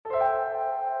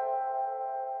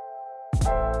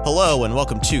Hello and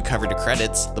welcome to Cover to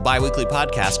Credits, the bi-weekly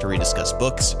podcast where we discuss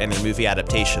books and their movie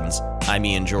adaptations. I'm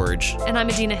Ian George. And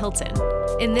I'm Adina Hilton.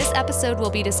 In this episode,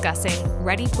 we'll be discussing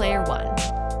Ready Player One.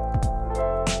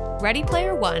 Ready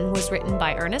Player One was written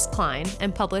by Ernest Cline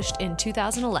and published in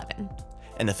 2011.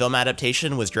 And the film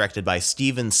adaptation was directed by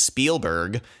Steven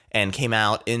Spielberg and came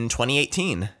out in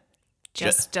 2018.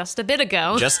 Just a bit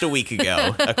ago. Just a week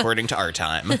ago, according to our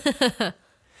time.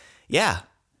 Yeah.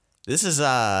 This is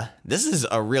a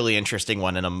really interesting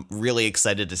one, and I'm really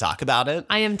excited to talk about it.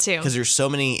 I am too. Because there's so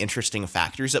many interesting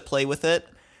factors at play with it.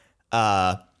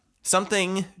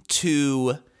 Something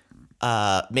to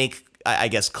make, I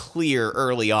guess, clear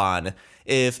early on,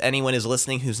 if anyone is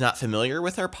listening who's not familiar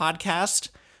with our podcast,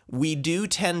 we do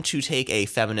tend to take a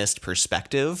feminist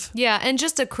perspective. Yeah, and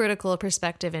just a critical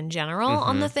perspective in general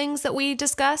on the things that we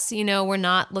discuss. You know, we're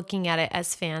not looking at it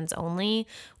as fans only.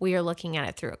 We are looking at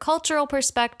it through a cultural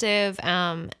perspective,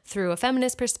 through a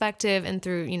feminist perspective, and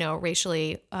through,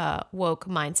 racially woke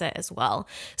mindset as well.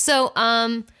 So,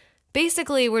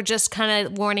 basically, we're just kind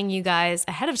of warning you guys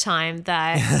ahead of time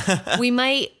that we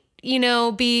might,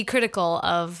 be critical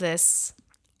of this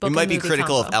book. We might be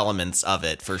critical combo, of elements of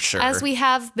it, for sure. as we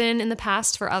have been in the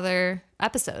past for other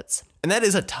episodes. And that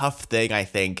is a tough thing, I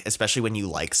think, especially when you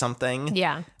like something.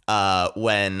 Yeah.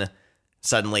 When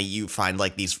suddenly you find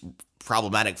like these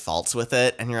problematic faults with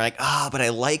it and you're like, but I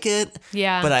like it.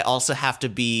 Yeah. But I also have to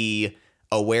be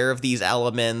aware of these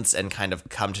elements and kind of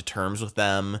come to terms with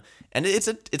them. And it's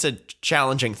a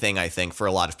challenging thing, I think, for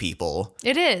a lot of people.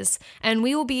 It is. And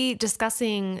we will be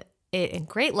discussing it in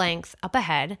great length up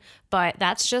ahead, but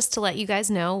that's just to let you guys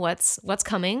know what's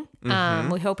coming. We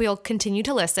hope you'll continue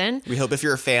to listen. We hope if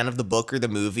you're a fan of the book or the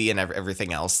movie and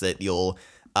everything else that you'll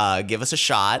give us a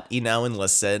shot, and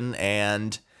listen.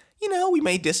 And, we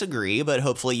may disagree, but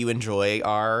hopefully you enjoy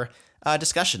our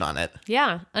discussion on it.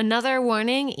 Yeah. Another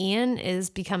warning, Ian is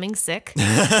becoming sick.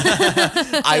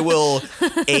 I will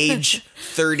age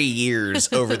 30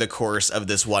 years over the course of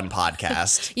this one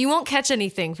podcast. You won't catch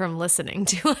anything from listening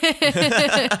to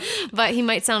it, but he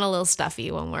might sound a little stuffy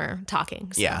when we're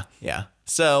talking. So. Yeah.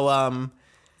 So,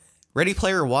 Ready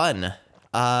Player One.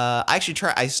 I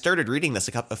started reading this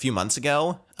a few months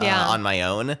ago on my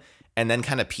own, and then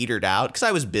kind of petered out because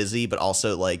I was busy, but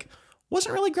also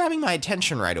wasn't really grabbing my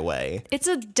attention right away. It's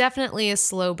definitely a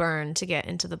slow burn to get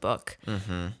into the book.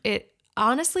 Mm-hmm. It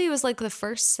honestly was like the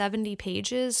first 70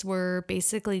 pages were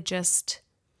basically just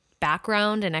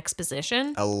background and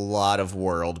exposition. A lot of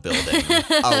world building.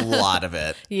 A lot of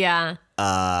it. Yeah.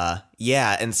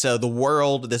 And so the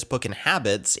world this book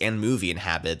inhabits and movie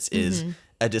inhabits is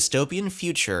a dystopian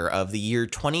future of the year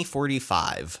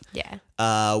 2045.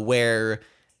 Yeah. Where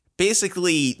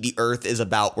basically the Earth is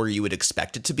about where you would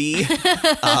expect it to be.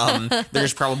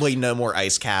 There's probably no more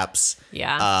ice caps.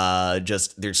 Yeah.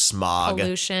 Just there's smog.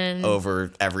 Pollution.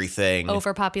 Over everything.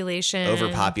 Overpopulation.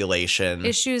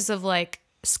 Issues of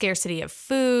scarcity of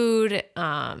food,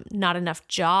 not enough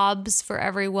jobs for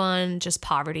everyone, just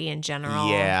poverty in general.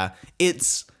 Yeah.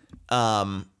 It's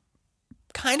kind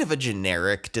of a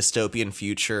generic dystopian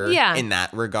future in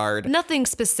that regard. Nothing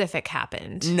specific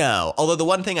happened. No. Although the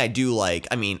one thing I do like,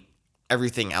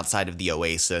 everything outside of the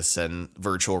Oasis and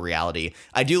virtual reality,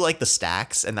 I do like the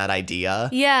stacks and that idea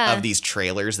of these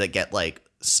trailers that get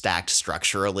stacked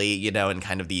structurally, in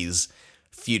kind of these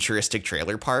futuristic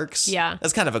trailer parks. Yeah.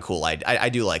 That's kind of a cool idea. I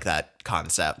do like that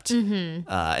concept in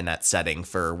that setting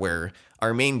for where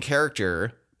our main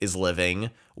character is living,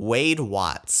 Wade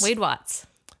Watts.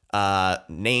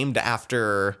 Named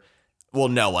after,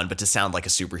 no one, but to sound like a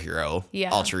superhero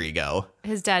alter ego.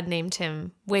 His dad named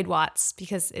him Wade Watts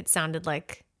because it sounded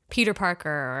like Peter Parker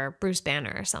or Bruce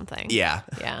Banner or something. Yeah.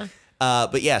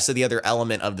 Yeah. So the other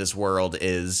element of this world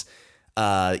is,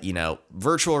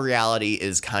 virtual reality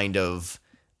is kind of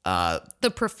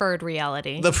the preferred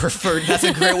reality. That's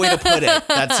a great way to put it.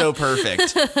 That's so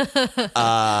perfect.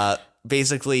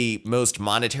 Basically, most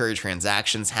monetary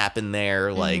transactions happen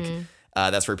there.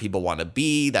 That's where people want to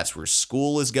be. That's where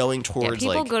school is going towards.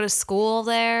 Yeah, people go to school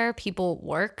there. People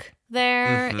work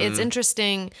there. It's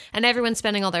interesting. And everyone's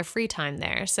spending all their free time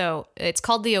there. So it's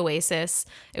called the Oasis.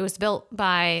 It was built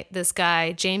by this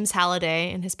guy, James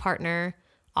Halliday, and his partner,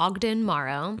 Ogden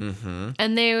Morrow.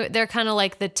 And they're kind of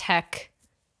like the tech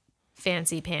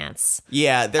fancy pants.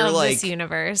 Yeah, they're of like this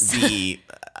universe. The geeky.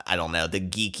 I don't know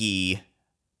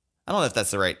if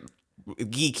that's the right.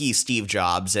 Geeky Steve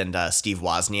Jobs and Steve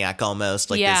Wozniak almost,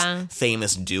 this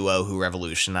famous duo who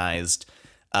revolutionized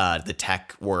the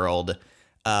tech world.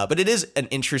 But it is an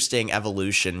interesting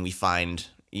evolution we find,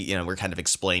 we're kind of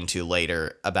explained to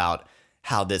later about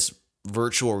how this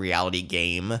virtual reality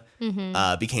game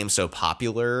became so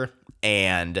popular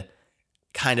and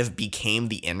kind of became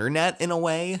the internet in a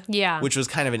way. Yeah. Which was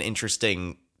kind of an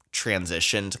interesting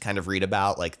transition to kind of read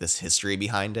about, like, this history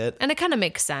behind it. And it kind of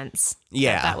makes sense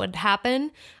that would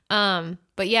happen.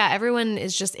 But yeah, everyone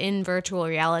is just in virtual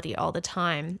reality all the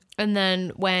time. And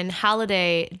then when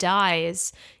Halliday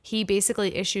dies, he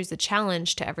basically issues a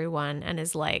challenge to everyone and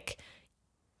is like,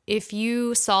 if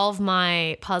you solve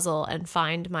my puzzle and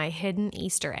find my hidden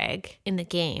Easter egg in the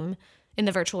game, in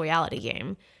the virtual reality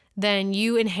game, then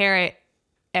you inherit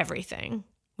everything,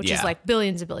 which is like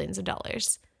billions and billions of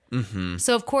dollars. Mm-hmm.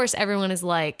 So of course everyone is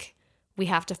like, we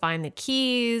have to find the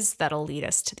keys that'll lead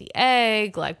us to the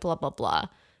egg, like blah, blah, blah.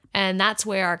 And that's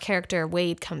where our character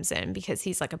Wade comes in, because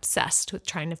he's like obsessed with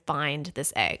trying to find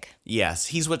this egg. Yes,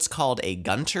 he's what's called a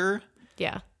gunter.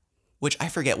 Yeah. Which I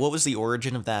forget, what was the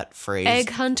origin of that phrase?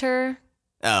 Egg hunter.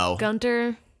 Oh.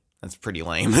 Gunter. That's pretty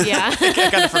lame. Yeah. I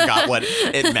kind of forgot what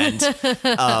it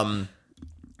meant.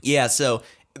 Yeah, so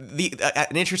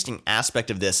an interesting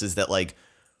aspect of this is that, like,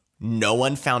 no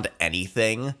one found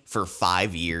anything for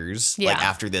 5 years. Yeah. Like,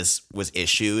 after this was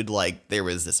issued, like, there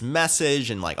was this message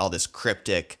and, like, all this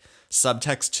cryptic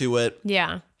subtext to it.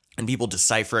 Yeah. And people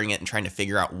deciphering it and trying to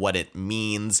figure out what it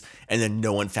means. And then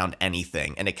no one found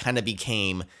anything. And it kind of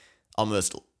became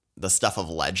almost the stuff of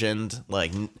legend.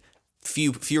 Like,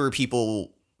 fewer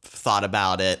people thought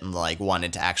about it and, like,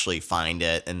 wanted to actually find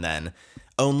it. And then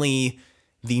only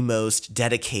the most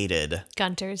dedicated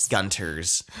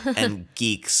gunters and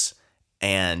geeks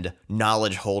and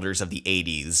knowledge holders of the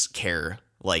 80s care,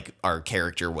 like our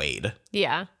character Wade.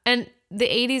 Yeah. And the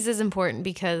 80s is important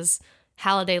because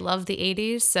Halliday loved the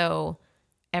 80s, so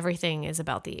everything is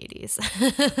about the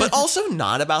 80s. But also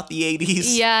not about the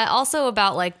 80s. Yeah, also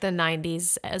about like the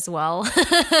 90s as well.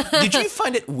 Did you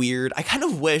find it weird? I kind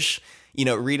of wish,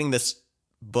 reading this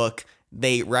book,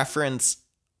 they reference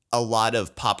a lot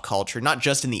of pop culture, not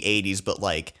just in the 80s, but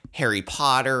like Harry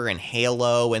Potter and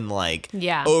Halo and like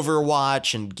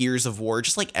Overwatch and Gears of War,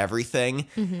 just like everything.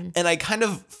 Mm-hmm. And I kind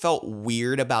of felt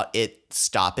weird about it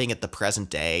stopping at the present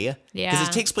day. Yeah. Because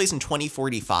it takes place in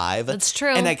 2045. That's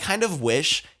true. And I kind of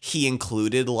wish he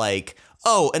included like,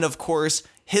 and of course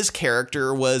his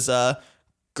character was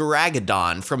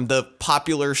Gragadon from the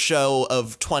popular show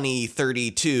of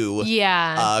 2032.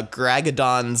 Yeah.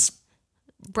 Gragadon's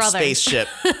brother. Spaceship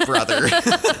brother.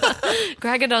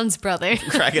 Gragadon's brother.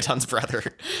 Gragadon's brother.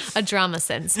 A drama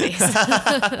set in space.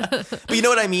 But you know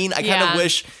what I mean? I kind of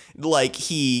wish like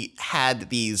he had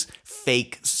these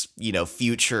fake,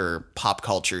 future pop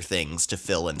culture things to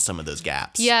fill in some of those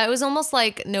gaps. Yeah, it was almost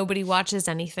like nobody watches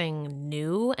anything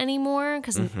new anymore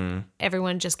because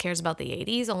everyone just cares about the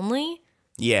 80s only.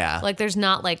 Yeah. Like there's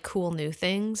not like cool new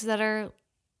things that are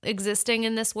existing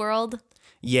in this world.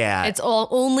 Yeah. It's all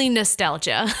only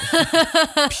nostalgia.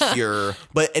 Pure.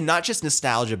 And not just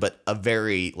nostalgia, but a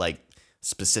very like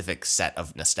specific set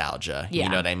of nostalgia. Yeah. You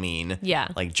know what I mean? Yeah.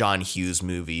 Like John Hughes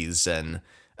movies. And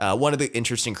one of the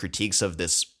interesting critiques of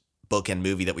this book and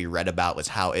movie that we read about was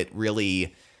how it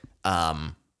really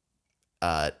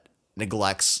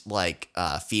neglects like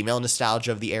female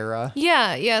nostalgia of the era.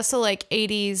 Yeah. Yeah. So like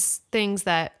 80s things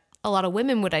that a lot of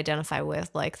women would identify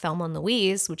with, like Thelma and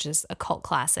Louise, which is a cult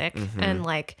classic, and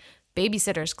like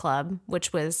Babysitter's Club,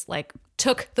 which was like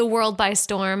took the world by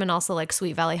storm, and also like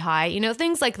Sweet Valley High,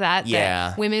 things like that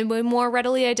that women would more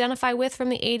readily identify with from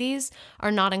the 80s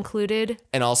are not included.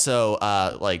 And also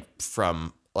like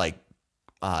from like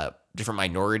different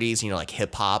minorities, like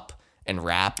hip hop and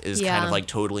rap is kind of like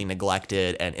totally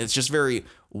neglected, and it's just very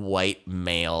white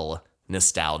male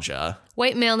nostalgia.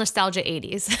 White male nostalgia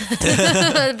 80s.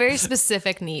 A very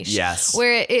specific niche. Yes.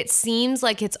 Where it seems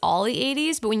like it's all the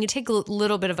 80s, but when you take a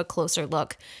little bit of a closer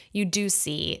look, you do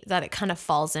see that it kind of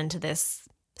falls into this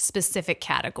specific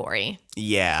category.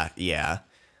 Yeah, yeah.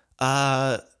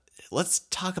 Let's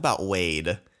talk about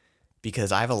Wade,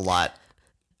 because I have a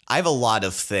lot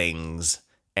of things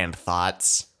and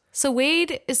thoughts. So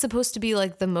Wade is supposed to be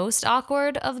like the most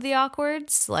awkward of the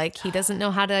awkwards. Like he doesn't know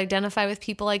how to identify with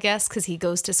people, I guess, because he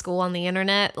goes to school on the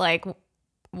internet, like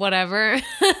whatever.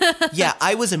 Yeah,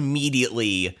 I was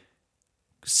immediately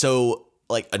so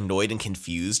like annoyed and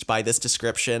confused by this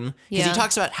description. Because he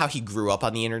talks about how he grew up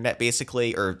on the internet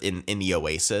basically, or in the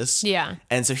Oasis. Yeah.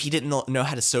 And so he didn't know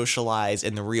how to socialize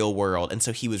in the real world. And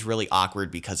so he was really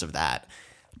awkward because of that.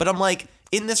 But I'm like,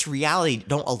 in this reality,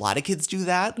 don't a lot of kids do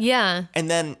that? Yeah. And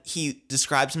then he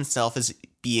describes himself as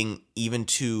being even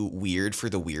too weird for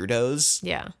the weirdos.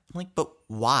 Yeah. I'm like, but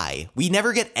why? We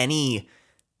never get any,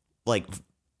 like,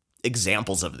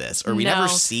 examples of this, or we never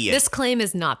see it. This claim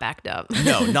is not backed up.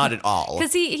 No, not at all.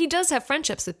 Because he does have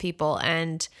friendships with people,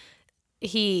 and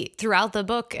he, throughout the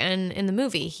book and in the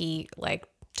movie, he, like,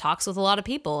 talks with a lot of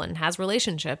people and has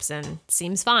relationships and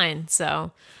seems fine.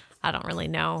 So I don't really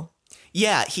know.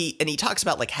 Yeah, he talks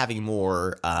about like having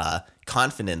more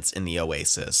confidence in the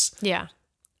Oasis. Yeah.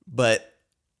 But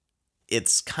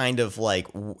it's kind of like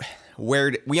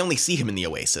where we only see him in the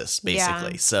Oasis,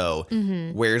 basically. Yeah. So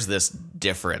where's this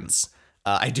difference?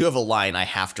 I do have a line I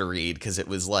have to read because it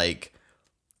was like,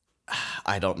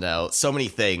 I don't know, so many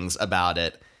things about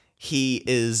it. He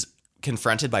is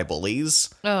confronted by bullies.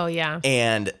 Oh, yeah.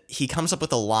 And he comes up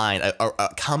with a line, a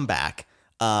comeback.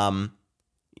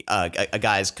 A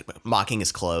guy's mocking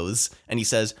his clothes, and he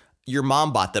says, "Your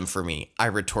mom bought them for me," I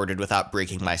retorted without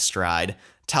breaking my stride.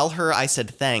 "Tell her I said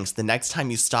thanks the next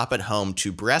time you stop at home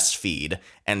to breastfeed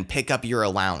and pick up your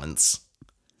allowance."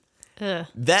 Ugh.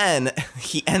 Then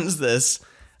he ends this,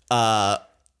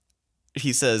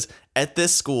 he says, "At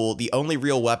this school, the only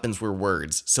real weapons were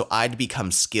words, so I'd become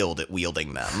skilled at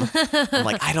wielding them." I'm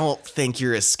like, I don't think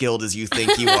you're as skilled as you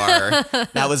think you are.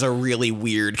 That was a really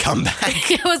weird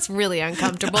comeback. It was really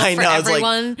uncomfortable for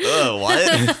everyone. Like,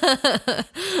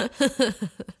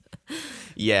 what?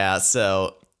 Yeah,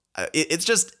 so it's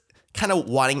just kind of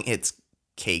wanting its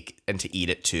cake and to eat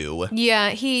it too.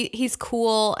 Yeah, he's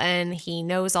cool and he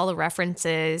knows all the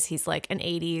references. He's like an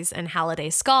 80s and Halliday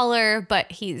scholar,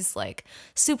 but he's like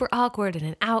super awkward and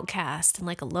an outcast and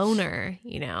like a loner,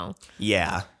 you know?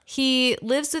 Yeah. He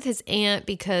lives with his aunt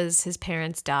because his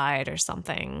parents died or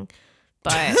something.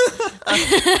 But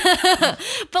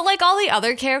but like all the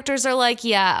other characters are like,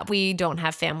 yeah, we don't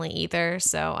have family either.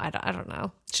 So I don't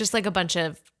know. It's just like a bunch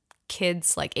of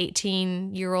kids, like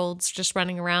 18-year-olds just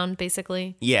running around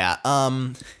basically. Yeah.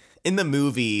 In the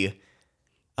movie,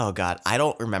 oh God, I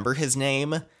don't remember his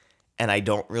name and I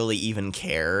don't really even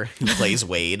care who plays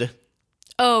Wade.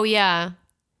 Oh yeah.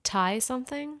 Ty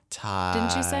something? Ty.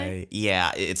 Didn't you say?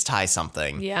 Yeah, it's Ty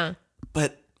something. Yeah.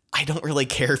 But I don't really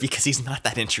care because he's not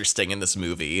that interesting in this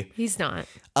movie. He's not.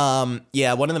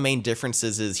 Yeah, one of the main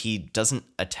differences is he doesn't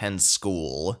attend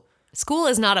school. School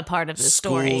is not a part of the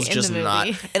story in the movie. Not.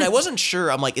 And I wasn't sure.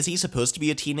 I'm like, is he supposed to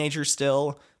be a teenager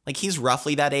still? Like, he's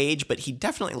roughly that age, but he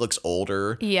definitely looks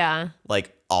older. Yeah.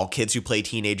 Like, all kids who play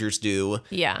teenagers do.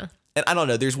 Yeah. And I don't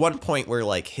know. There's one point where,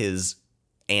 like, his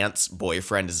aunt's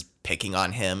boyfriend is picking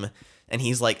on him, and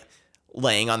he's, like,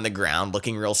 laying on the ground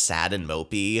looking real sad and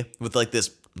mopey with, like,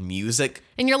 this music.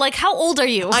 And you're like, how old are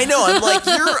you? I know. I'm like,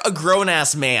 you're a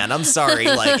grown-ass man. I'm sorry.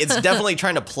 Like, it's definitely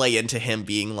trying to play into him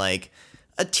being, like,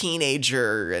 a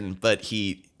teenager, but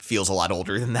he feels a lot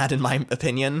older than that in my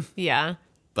opinion. Yeah.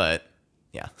 But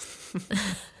yeah.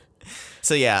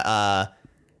 So yeah,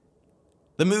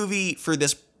 the movie for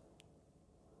the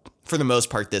most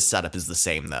part, this setup is the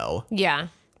same though. Yeah.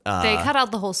 They cut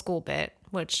out the whole school bit,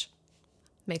 which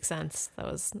makes sense.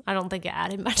 I don't think it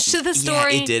added much to the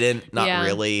story. Yeah, it didn't. Not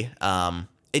really.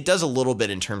 It does a little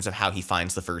bit in terms of how he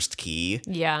finds the first key.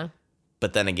 Yeah.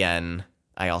 But then again,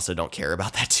 I also don't care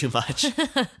about that too much.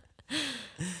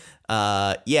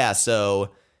 Yeah, so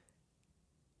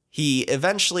he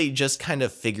eventually just kind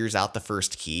of figures out the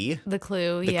first key. The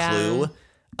clue, The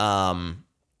clue.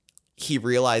 He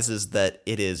realizes that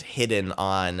it is hidden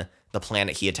on the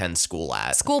planet he attends school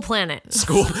at. School planet.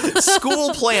 School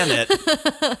planet.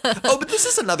 Oh, but this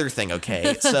is another thing,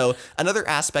 okay? So another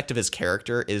aspect of his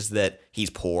character is that he's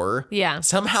poor. Yeah.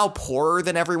 Somehow poorer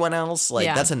than everyone else. Like,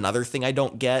 that's another thing I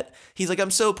don't get. He's like,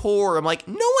 I'm so poor. I'm like,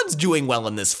 no one's doing well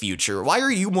in this future. Why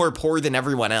are you more poor than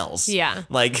everyone else? Yeah.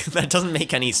 Like, that doesn't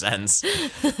make any sense.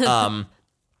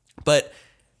 But,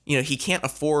 you know, he can't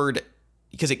afford,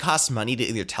 because it costs money to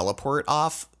either teleport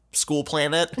off School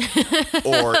Planet,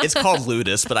 or it's called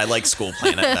Ludus, but I like School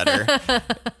Planet better.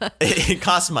 It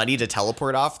costs money to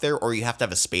teleport off there, or you have to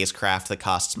have a spacecraft that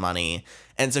costs money.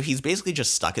 And so he's basically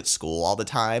just stuck at school all the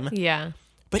time. Yeah.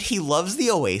 But he loves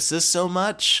the Oasis so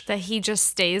much that he just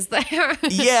stays there.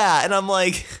 Yeah, and I'm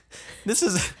like, it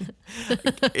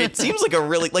seems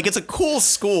like it's a cool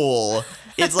school.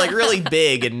 It's like really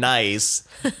big and nice,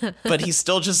 but he's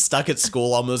still just stuck at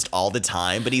school almost all the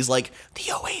time. But he's like,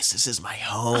 the Oasis is my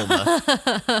home.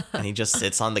 And he just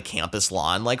sits on the campus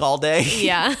lawn like all day.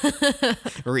 Yeah.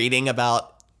 Reading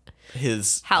about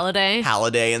his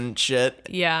Halliday and shit.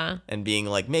 Yeah. And being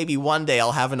like, maybe one day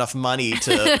I'll have enough money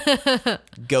to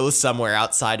go somewhere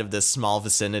outside of this small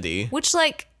vicinity. Which,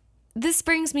 like, this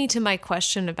brings me to my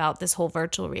question about this whole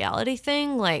virtual reality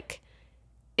thing. Like,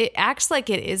 it acts like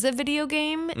it is a video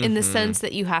game in the sense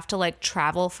that you have to, like,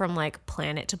 travel from, like,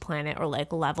 planet to planet or,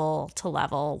 like, level to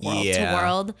level, world to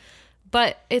world.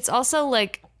 But it's also,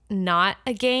 like, not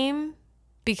a game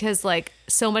because like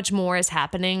so much more is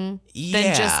happening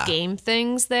than just game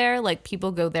things there. Like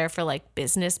people go there for like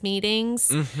business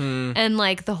meetings, and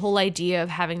like the whole idea of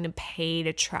having to pay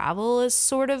to travel is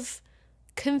sort of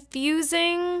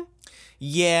confusing.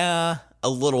 Yeah, a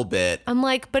little bit. I'm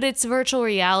like, but it's virtual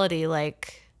reality.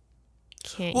 Like,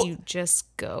 can't you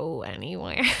just go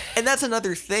anywhere? And that's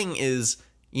another thing is,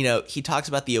 you know, he talks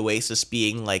about the Oasis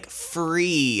being like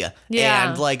free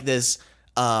and like this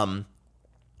open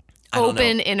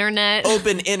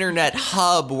internet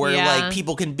hub where like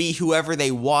people can be whoever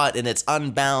they want and it's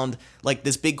unbound. Like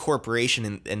this big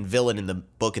corporation and villain in the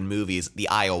book and movies, the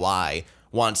IOI,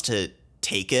 wants to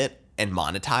take it and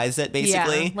monetize it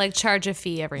basically. Yeah, like charge a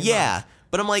fee every month.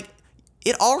 But I'm like,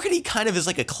 it already kind of is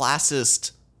like a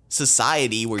classist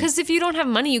society where, because if you don't have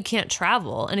money you can't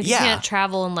travel, and if you can't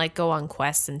travel and like go on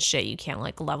quests and shit, you can't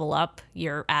like level up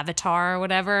your avatar or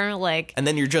whatever, like, and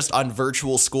then you're just on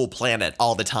virtual school planet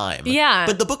all the time.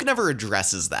 But the book never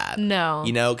addresses that. No,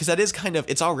 you know, because that is kind of,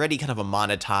 it's already kind of a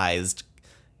monetized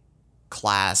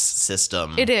class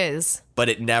system. It is, but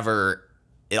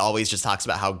it always just talks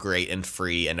about how great and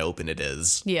free and open it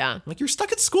is. Like, you're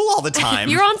stuck at school all the time.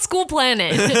 You're on school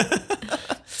planet.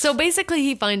 So basically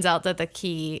he finds out that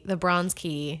the bronze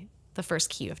key, the first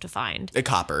key you have to find. A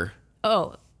copper.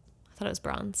 Oh, I thought it was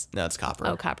bronze. No, it's copper.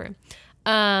 Oh, copper.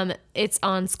 It's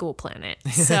on school planet.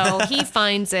 So he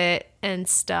finds it and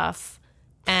stuff,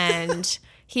 and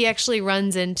he actually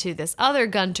runs into this other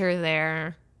Gunter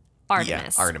there,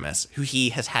 Artemis. Yeah, Artemis, who he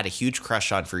has had a huge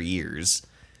crush on for years.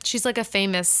 She's like a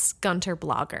famous Gunter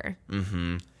blogger.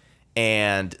 Mm-hmm.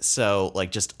 And so,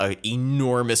 like, just an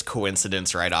enormous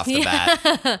coincidence right off the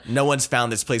bat. No one's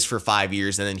found this place for 5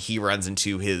 years, and then he runs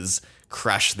into his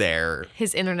crush there.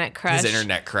 His internet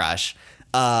crush.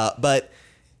 But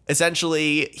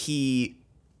essentially, he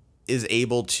is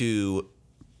able to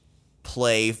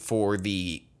play for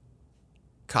the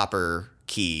copper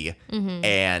key,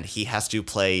 and he has to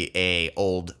play a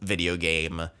old video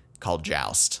game called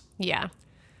Joust. Yeah.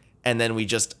 And then we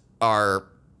just are,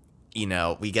 you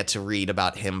know, we get to read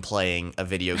about him playing a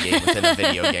video game within a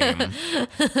video game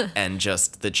and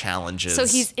just the challenges. So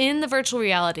he's in the virtual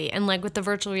reality, and like with the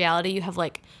virtual reality, you have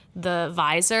like the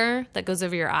visor that goes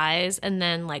over your eyes and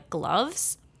then like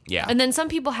gloves. Yeah. And then some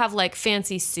people have like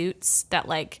fancy suits that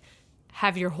like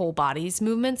have your whole body's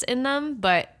movements in them.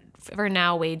 But for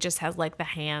now, Wade just has like the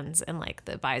hands and like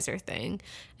the visor thing.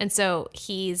 And so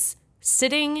he's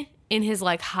sitting in his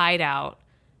like hideout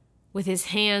with his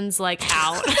hands like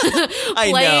out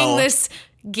playing this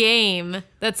game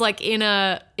that's like in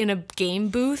a game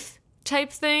booth type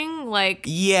thing, like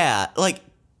like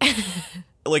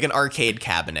an arcade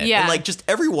cabinet. And like just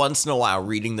every once in a while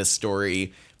reading this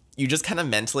story, you just kind of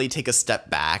mentally take a step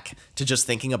back to just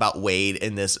thinking about Wade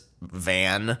in this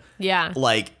van,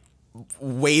 like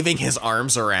waving his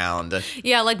arms around,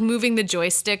 like moving the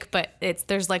joystick, but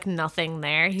there's like nothing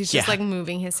there. He's just like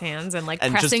moving his hands and like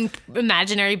pressing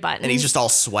imaginary buttons, and he's just all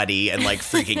sweaty and like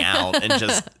freaking out and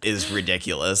just is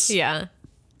ridiculous.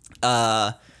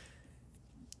 Another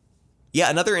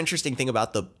interesting thing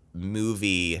about the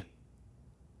movie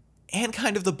and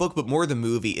kind of the book, but more the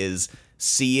movie, is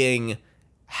seeing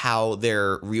how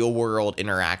their real world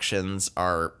interactions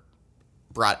are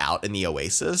brought out in the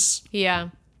Oasis.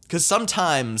 Because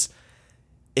sometimes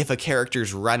if a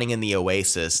character's running in the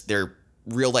Oasis, their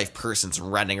real life person's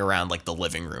running around like the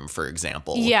living room, for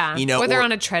example. You know, or they're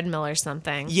on a treadmill or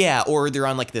something. Or they're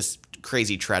on like this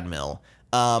crazy treadmill,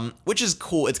 which is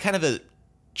cool. It's kind of a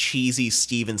cheesy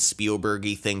Steven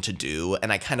Spielberg-y thing to do,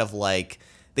 and I kind of like,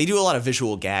 they do a lot of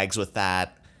visual gags with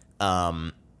that,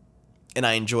 and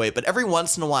I enjoy it. But every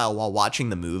once in a while watching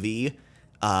the movie,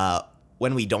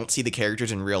 when we don't see the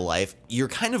characters in real life, you're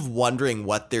kind of wondering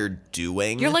what they're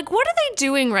doing. You're like, what are they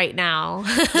doing right now?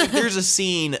 Like, there's a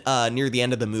scene near the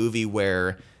end of the movie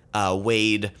where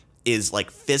Wade is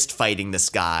like fist fighting this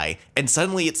guy, and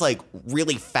suddenly it's like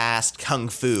really fast kung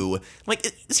fu. Like,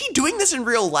 is he doing this in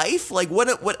real life? Like,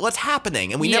 what's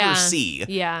happening? And we never see.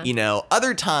 You know,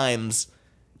 other times,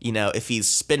 you know, if he's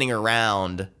spinning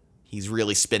around, he's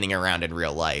really spinning around in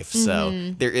real life.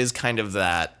 So there is kind of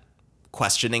that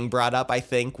questioning brought up, I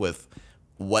think, with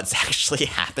what's actually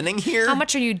happening here. How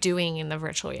much are you doing in the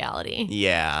virtual reality?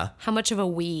 How much of a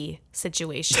Wii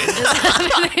situation is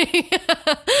happening?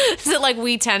 Is it like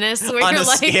Wii tennis? Where on you're a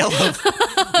scale of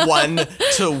 1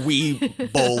 to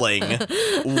Wii bowling,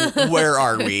 where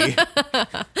are we?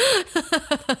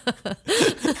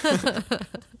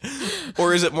 Or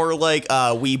Or is it more like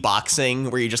Wii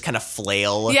boxing where you just kind of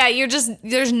flail? Yeah,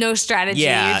 there's no strategy.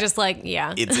 Yeah. You're just like,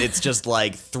 yeah. It's just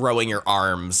like throwing your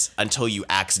arms until you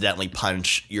accidentally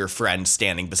punch your friend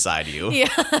standing beside you. Yeah.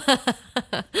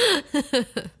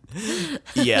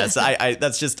 Yes,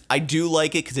 I do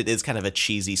like it because it is kind of a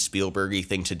cheesy Spielberg-y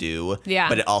thing to do. Yeah.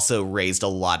 But it also raised a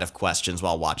lot of questions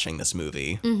while watching this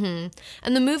movie. Mm-hmm.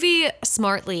 And the movie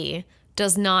smartly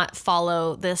does not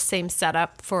follow this same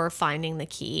setup for finding the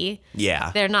key.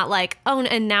 Yeah. They're not like, oh,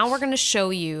 and now we're going to show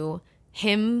you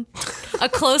him, a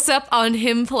close-up on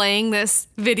him playing this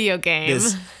video game.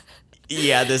 This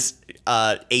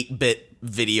 8-bit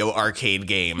video arcade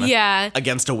game. Yeah.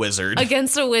 Against a wizard.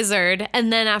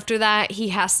 And then after that, he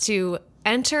has to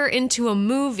enter into a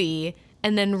movie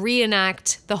and then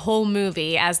reenact the whole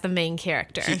movie as the main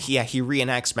character. He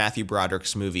reenacts Matthew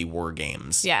Broderick's movie War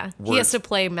Games. Yeah. He has to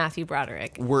play Matthew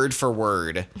Broderick. Word for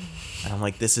word. And I'm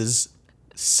like, this is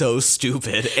so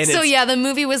stupid. And so yeah, the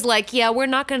movie was like, yeah, we're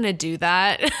not going to do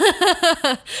that.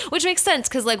 Which makes sense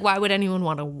because like, why would anyone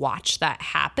want to watch that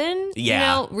happen? Yeah. You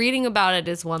know, reading about it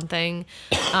is one thing,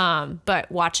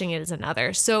 but watching it is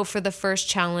another. So for the first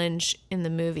challenge in the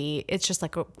movie, it's just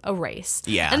like a race.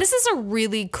 Yeah. And this is a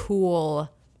really cool,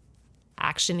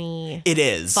 action-y, it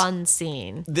is fun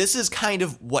scene. This is kind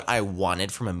of what I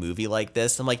wanted from a movie like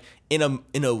this. I'm like, in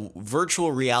a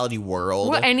virtual reality world,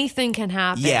 Well, anything can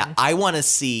happen. yeah, I want to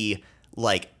see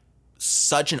like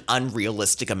such an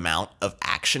unrealistic amount of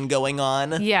action going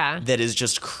on. Yeah. That is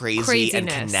just crazy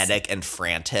Craziness. and kinetic and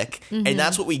frantic. And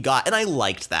that's what we got. And I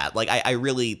liked that. Like I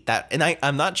really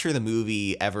I'm not sure the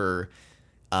movie ever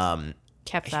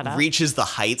Kept that up. reaches the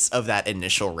heights of that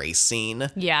initial race scene.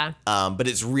 Yeah. But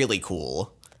it's really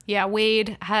cool. Yeah,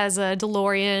 Wade has a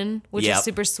DeLorean, which Yep. is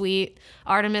super sweet.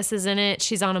 Artemis is in it.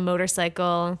 She's on a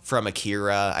motorcycle. From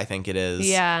Akira, I think it is.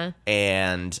 Yeah.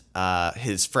 And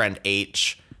his friend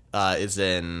H is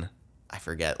in, I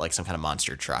forget, like some kind of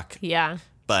monster truck. Yeah.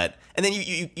 But, and then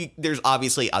you there's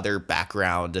obviously other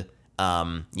background.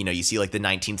 You see like the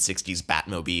 1960s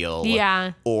Batmobile.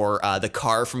 Yeah. Or the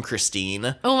car from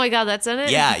Christine. Oh my God, that's in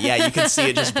it? Yeah, you can see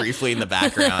it just briefly in the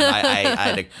background.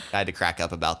 I had to crack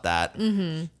up about that.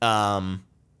 Mm-hmm.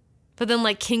 But then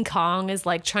like King Kong is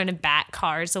like trying to bat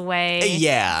cars away.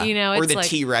 Yeah. You know, or it's the like,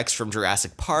 T-Rex from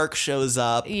Jurassic Park shows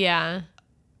up. Yeah.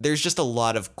 There's just a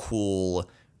lot of cool,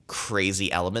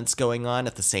 crazy elements going on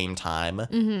at the same time.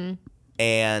 Mm-hmm.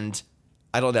 And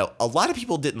I don't know. A lot of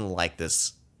people didn't like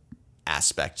this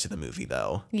aspect to the movie,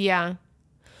 though. Yeah.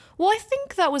 Well, I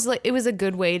think that was like, it was a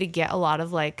good way to get a lot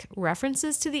of like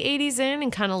references to the 80s in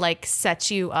and kind of like set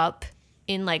you up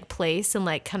in like place and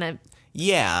like kind of,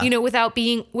 Yeah. you know, without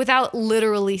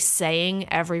literally saying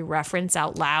every reference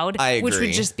out loud, I agree. which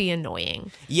would just be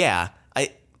annoying. Yeah.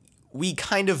 We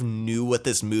kind of knew what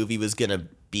this movie was going to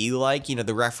be like. You know,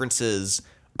 the references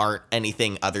aren't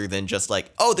anything other than just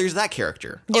like, oh, there's that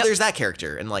character. Oh, Yep. there's that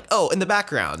character. And like, oh, in the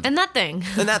background. And that thing.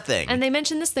 And that thing. And they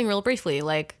mentioned this thing real briefly.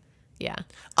 Like, yeah.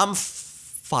 I'm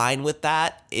fine with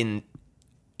that.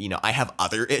 I have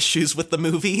other issues with the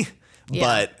movie, Yeah.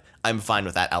 but I'm fine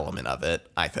with that element of it,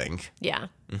 I think. Yeah.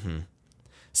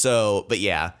 So, but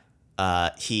yeah,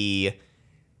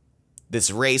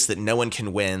 this race that no one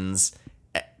can wins.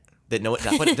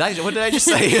 What did I just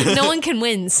say? No one can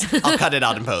wins. I'll cut it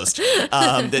out in post.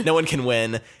 That no one can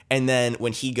win. And then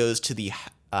when he goes to the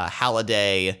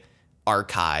Halliday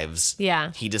archives,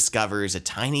 Yeah. he discovers a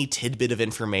tiny tidbit of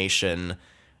information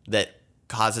that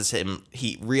causes him,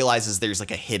 he realizes there's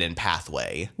like a hidden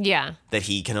pathway Yeah. that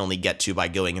he can only get to by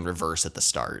going in reverse at the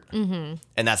start. Mm-hmm.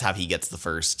 And that's how he gets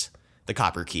the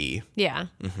copper key. Yeah.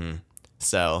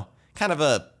 So kind of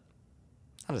not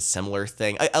a similar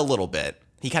thing, a little bit.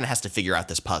 He kind of has to figure out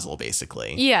this puzzle,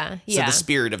 basically. Yeah. So Yeah. the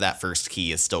spirit of that first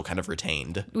key is still kind of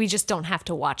retained. We just don't have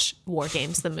to watch War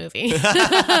Games, the movie,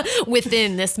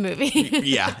 within this movie.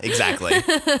 Yeah, exactly.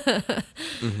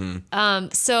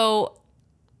 So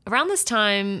around this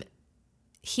time,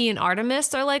 he and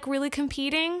Artemis are like really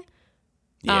competing.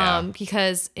 Yeah.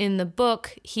 Because in the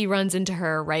book, he runs into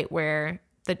her right where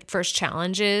the first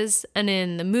challenge is. And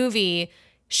in the movie,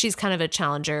 she's kind of a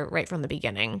challenger right from the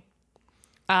beginning.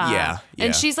 Yeah.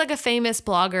 And she's like a famous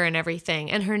blogger and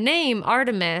everything. And her name,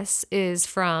 Artemis, is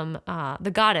from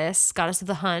the goddess of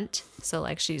the hunt. So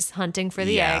like she's hunting for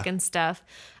the Yeah. egg and stuff.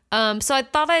 So I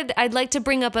thought I'd like to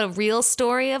bring up a real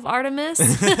story of Artemis.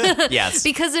 Yes.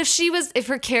 Because if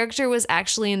her character was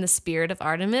actually in the spirit of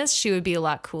Artemis, she would be a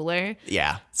lot cooler.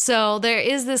 Yeah. So there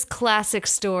is this classic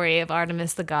story of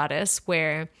Artemis the goddess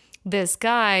where this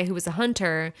guy who was a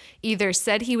hunter either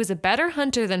said he was a better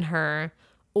hunter than her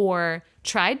or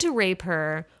tried to rape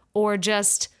her or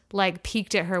just like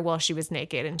peeked at her while she was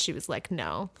naked, and she was like,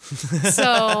 no.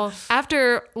 So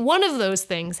after one of those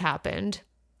things happened,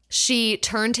 she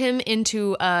turned him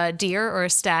into a deer or a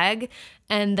stag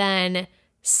and then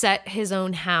set his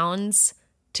own hounds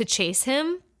to chase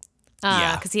him.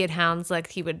 Because he had hounds like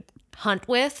he would hunt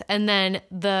with. And then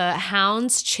the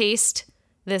hounds chased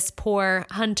this poor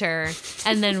hunter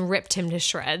and then ripped him to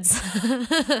shreds.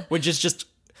 Which is just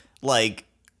like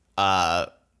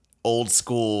old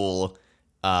school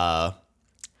God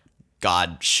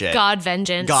shit. God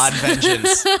vengeance. God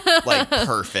vengeance. Like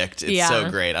perfect. It's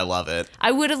so great. I love it.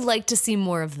 I would have liked to see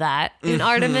more of that in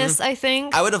Artemis, I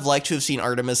think. I would have liked to have seen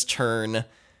Artemis turn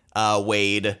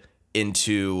Wade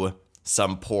into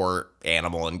some poor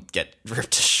animal and get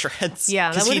ripped to shreds.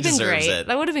 Yeah, that would have been great. It.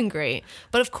 That would have been great.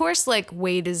 But of course, like,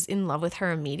 Wade is in love with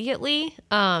her immediately,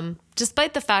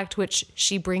 despite the fact which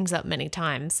she brings up many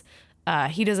times.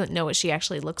 He doesn't know what she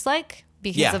actually looks like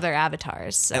because of their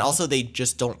avatars. So. And also, they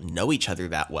just don't know each other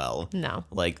that well. No.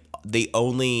 Like, they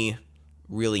only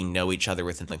really know each other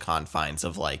within the confines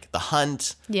of, like, the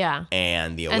hunt. Yeah.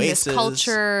 And the Oasis. And this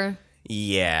culture.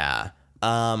 Yeah.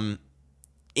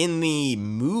 In the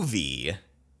movie,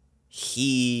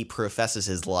 he professes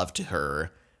his love to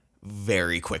her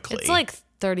very quickly. It's like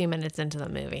 30 minutes into the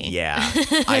movie. Yeah.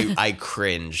 I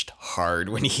cringed hard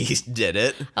when he did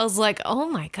it. I was like, oh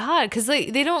my God. Because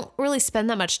they don't really spend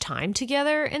that much time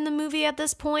together in the movie at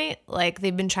this point. Like,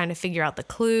 they've been trying to figure out the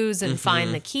clues and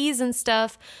find the keys and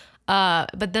stuff.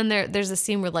 But then there's a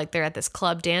scene where, like, they're at this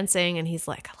club dancing and he's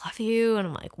like, I love you. And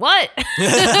I'm like, what?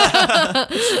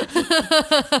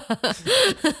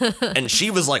 And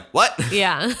she was like, what?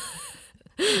 Yeah.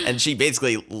 And she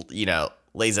basically, you know,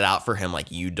 lays it out for him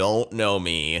like, you don't know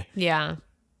me. Yeah.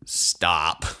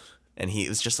 Stop. And he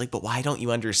was just like, but why don't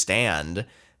you understand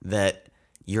that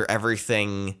you're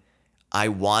everything I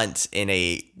want in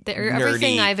a nerdy,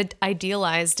 everything I've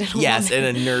idealized in a yes,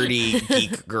 woman. in a nerdy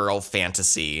geek girl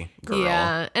fantasy girl.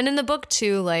 Yeah. And in the book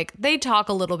too, like, they talk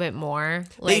a little bit more.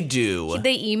 Like, they do.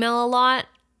 They email a lot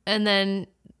and then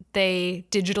they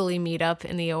digitally meet up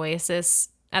in the Oasis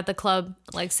at the club,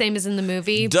 like same as in the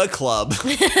movie. The club.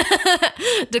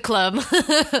 The club.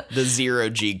 The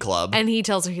 0G club. And he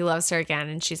tells her he loves her again,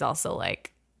 and she's also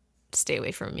like, stay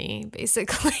away from me,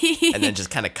 basically. And then just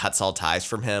kind of cuts all ties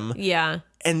from him. Yeah.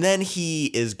 And then he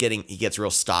gets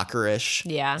real stalkerish.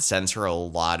 Yeah. Sends her a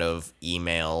lot of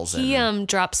emails. He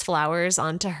drops flowers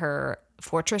onto her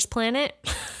fortress planet.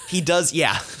 He does,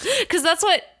 yeah. Because that's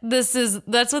what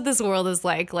this world is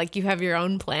like. Like, you have your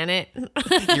own planet.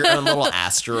 Your own little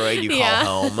asteroid you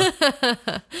call home.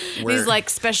 He's like,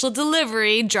 special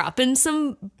delivery, dropping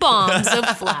some bombs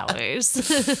of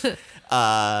flowers.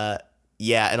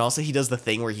 Yeah, and also he does the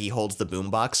thing where he holds the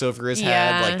boombox over his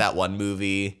head, like that one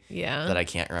movie that I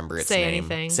can't remember its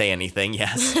name. Say Anything,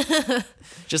 yes.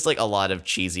 Just like a lot of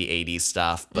cheesy 80s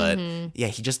stuff, but yeah,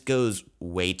 he just goes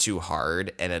way too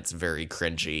hard, and it's very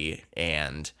cringy,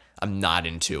 and I'm not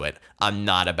into it. I'm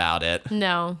not about it.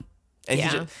 No.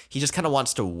 And he just kind of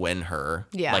wants to win her,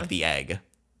 like the egg.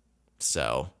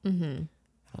 So, I don't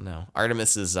know.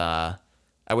 Artemis is, I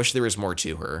wish there was more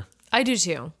to her. I do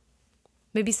too.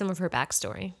 Maybe some of her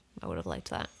backstory. I would have liked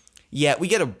that. Yeah, we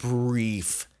get a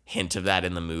brief hint of that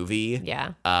in the movie.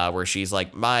 Yeah. Where she's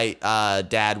like, my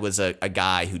dad was a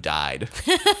guy who died.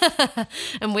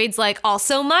 And Wade's like,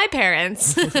 also my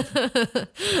parents.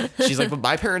 She's like, but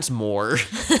my parents more.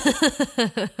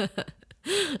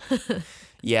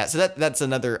 Yeah, so that's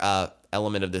another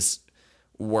element of this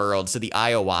world. So the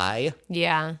IOI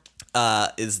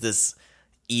is this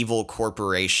evil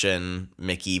corporation,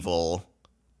 McEvil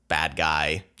bad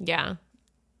guy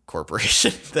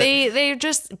corporation. They're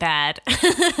just bad.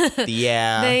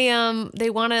 Yeah. They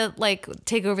want to like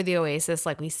take over the Oasis,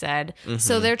 like we said.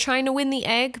 So they're trying to win the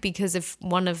egg because if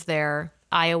one of their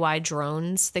IOI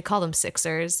drones, they call them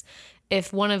Sixers,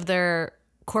 if one of their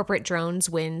corporate drones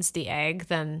wins the egg,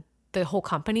 then the whole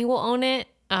company will own it.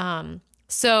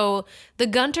 So the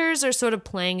Gunters are sort of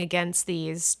playing against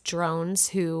these drones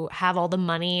who have all the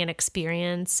money and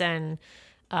experience and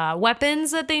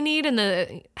weapons that they need and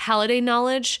the Halliday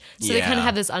knowledge. So they kind of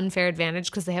have this unfair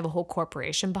advantage because they have a whole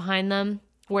corporation behind them,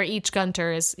 where each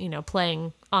Gunter is, you know,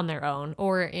 playing on their own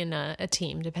or in a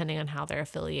team, depending on how they're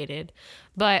affiliated.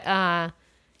 But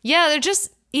they're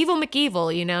just evil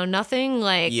McEvil, you know, nothing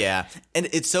like... Yeah, and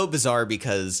it's so bizarre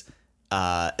because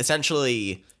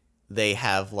essentially they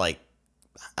have like,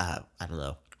 I don't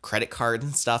know, credit cards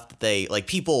and stuff that they, like,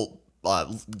 people...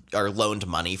 are loaned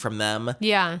money from them.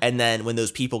 Yeah. And then when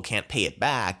those people can't pay it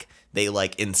back, they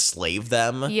like enslave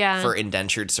them for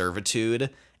indentured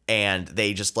servitude, and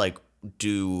they just like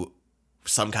do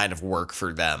some kind of work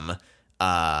for them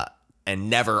and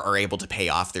never are able to pay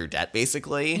off their debt,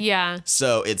 basically. Yeah.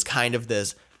 So it's kind of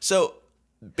this. So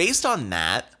based on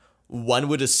that, one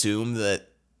would assume that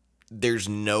there's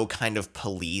no kind of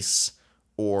police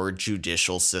or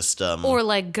judicial system or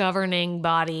like governing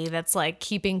body that's like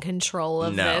keeping control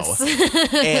of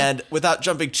this. And without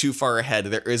jumping too far ahead,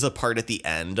 there is a part at the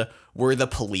end where the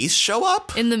police show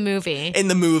up in the movie.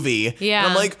 Yeah. And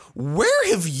I'm like,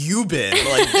 where have you been?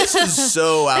 Like, this is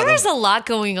so out There's a lot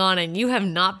going on and you have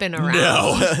not been around.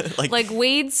 No. like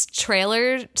Wade's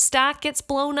trailer stack gets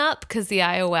blown up because the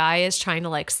IOI is trying to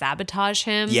like sabotage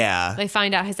him. Yeah. They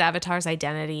find out his avatar's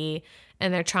identity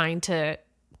and they're trying to,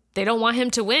 they don't want him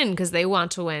to win because they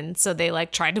want to win. So they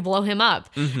like tried to blow him up.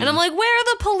 And I'm like, where are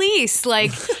the police?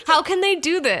 Like, how can they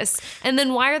do this? And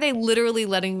then why are they literally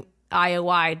letting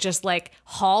IOI just like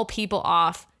haul people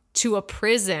off to a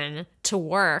prison to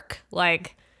work?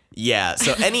 Like, yeah.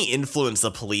 So any influence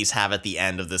the police have at the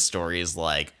end of this story is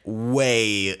like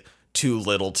way too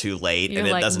little too late. And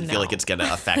it like, doesn't feel like it's going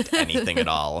to affect anything at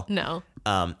all. No.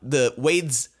 The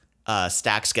Wade's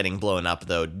stacks getting blown up,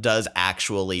 though, does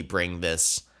actually bring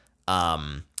this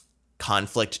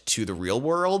conflict to the real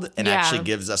world and actually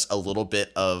gives us a little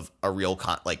bit of a real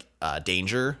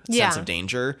danger, sense of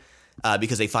danger,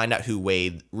 because they find out who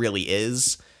Wade really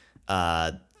is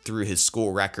through his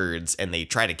school records, and they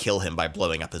try to kill him by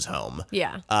blowing up his home.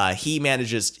 Yeah. He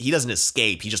doesn't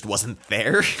escape. He just wasn't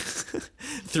there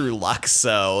through luck.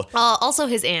 So also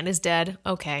his aunt is dead.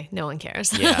 Okay. No one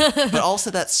cares. Yeah. But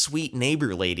also that sweet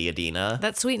neighbor lady, Adina.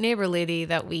 That sweet neighbor lady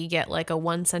that we get like a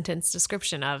 1-sentence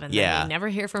description of, and then we never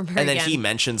hear from her again. And then he again.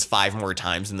 mentions 5 more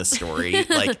times in the story,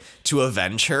 like to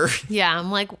avenge her. Yeah. I'm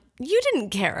like, you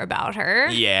didn't care about her.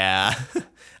 Yeah.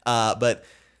 But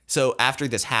so after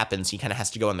this happens, he kind of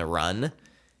has to go on the run.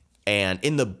 And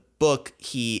in the book,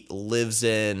 he lives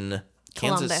in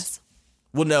Kansas. Columbus.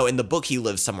 Well, no, in the book, he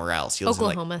lives somewhere else. He lives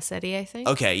Oklahoma in City, I think.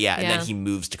 Okay, yeah. And then he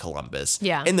moves to Columbus.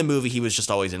 Yeah. In the movie, he was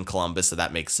just always in Columbus, so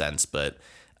that makes sense. But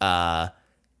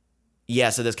yeah,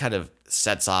 so this kind of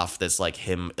sets off this like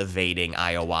him evading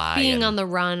IOI. Being on the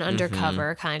run,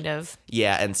 undercover, kind of.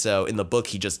 Yeah, and so in the book,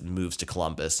 he just moves to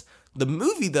Columbus. The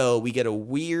movie, though, we get a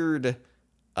weird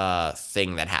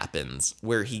thing that happens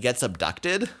where he gets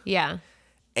abducted. Yeah.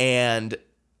 And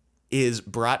is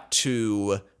brought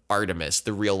to Artemis,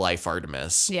 the real life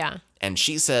Artemis. Yeah. And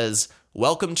she says,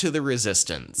 "Welcome to the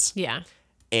Resistance." Yeah.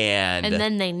 And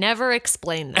then they never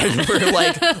explain that. And we're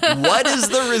like, what is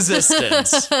the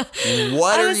Resistance?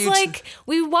 What I are was you like,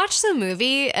 we watched the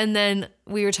movie and then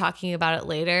we were talking about it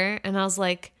later. And I was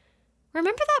like,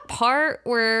 remember that part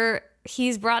where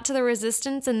he's brought to the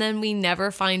Resistance and then we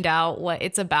never find out what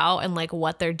it's about and like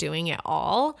what they're doing at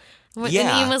all? Yeah.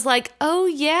 And Ian was like, oh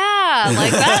yeah.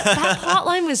 Like that plot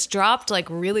line was dropped like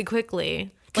really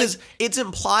quickly. Because it's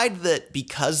implied that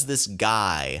because this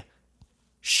guy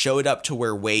showed up to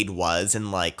where Wade was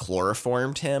and like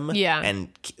chloroformed him. Yeah. And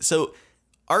so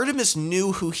Artemis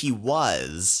knew who he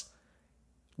was,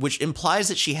 which implies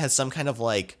that she has some kind of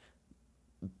like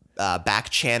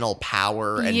back channel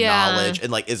power and knowledge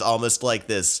and like is almost like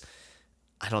this,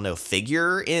 I don't know,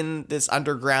 figure in this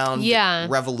underground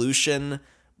revolution.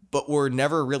 But we're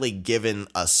never really given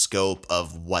a scope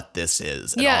of what this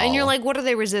is at all. And you're like, what are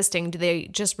they resisting? Do they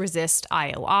just resist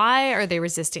IOI? Are they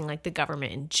resisting like the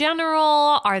government in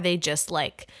general? Are they just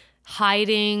like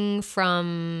hiding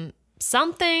from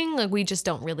something? Like we just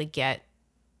don't really get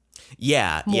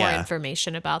more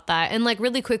information about that. And like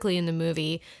really quickly in the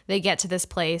movie, they get to this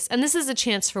place. And this is a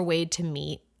chance for Wade to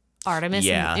meet Artemis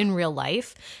in real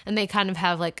life. And they kind of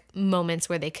have like moments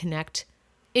where they connect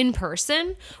in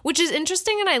person, which is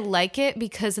interesting, and I like it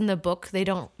because in the book they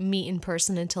don't meet in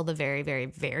person until the very, very,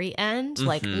 very end. Mm-hmm.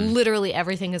 Like literally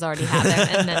everything has already happened,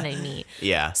 and then they meet.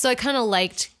 Yeah. So I kind of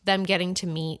liked them getting to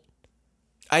meet.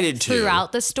 I did too.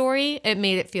 Throughout the story, it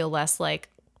made it feel less like,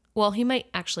 well, he might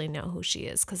actually know who she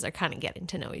is because they're kind of getting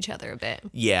to know each other a bit.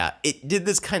 Yeah, it did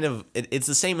this kind of. It's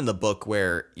the same in the book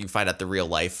where you find out the real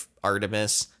life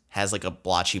Artemis has like a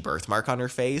blotchy birthmark on her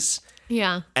face.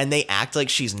 Yeah. And they act like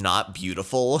she's not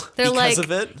beautiful because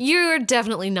of it. You're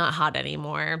definitely not hot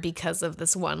anymore because of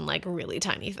this one, like, really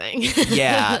tiny thing.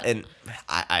 Yeah. And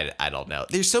I don't know.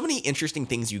 There's so many interesting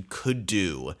things you could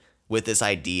do with this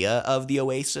idea of the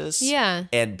Oasis. Yeah.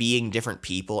 And being different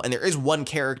people. And there is one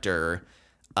character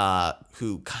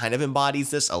who kind of embodies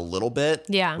this a little bit.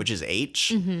 Yeah. Which is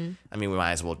H. Mm-hmm. I mean, we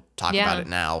might as well talk about it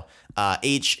now.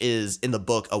 H is, in the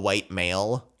book, a white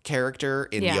male character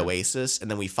in the Oasis, and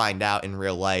then we find out in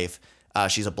real life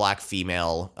she's a black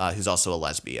female who's also a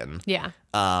lesbian. Yeah.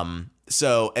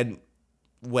 So, and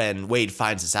when Wade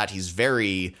finds this out, he's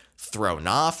very thrown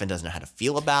off and doesn't know how to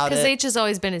feel about it. Because H has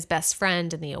always been his best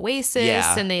friend in the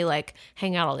Oasis, and they like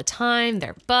hang out all the time.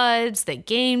 They're buds, they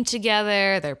game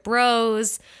together, they're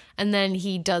bros. And then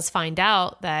he does find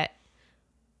out that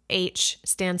H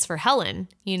stands for Helen,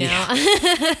 you know?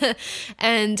 Yeah.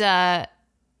 And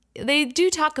they do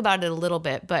talk about it a little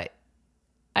bit, but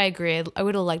I agree. I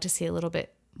would have liked to see a little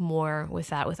bit more with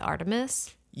that with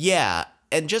Artemis. Yeah.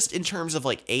 And just in terms of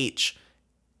like H,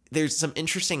 there's some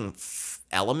interesting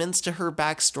elements to her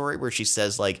backstory where she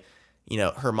says like, you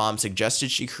know, her mom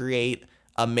suggested she create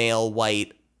a male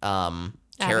white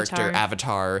character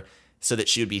avatar so that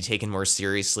she would be taken more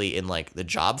seriously in like the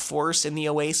job force in the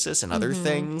Oasis and other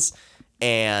things.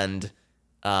 And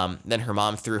then her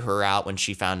mom threw her out when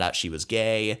she found out she was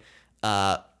gay.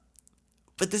 But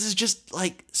this is just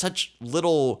like such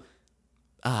little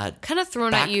kind of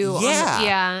thrown at you.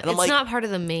 And it's like, not part of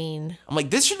the main. I'm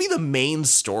like, this should be the main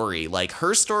story. Like,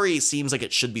 her story seems like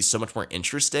it should be so much more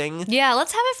interesting. Yeah,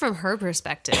 let's have it from her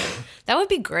perspective. That would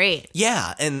be great.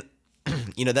 Yeah, and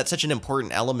you know, that's such an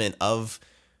important element of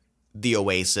the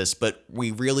Oasis, but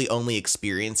we really only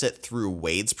experience it through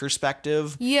Wade's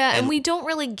perspective. Yeah, and we don't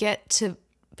really get to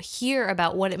hear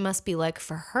about what it must be like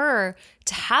for her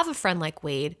to have a friend like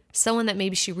Wade, someone that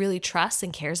maybe she really trusts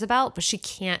and cares about, but she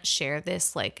can't share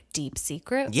this like deep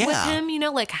secret with him, you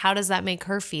know, like how does that make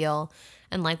her feel,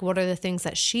 and like what are the things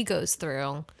that she goes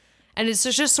through. And it's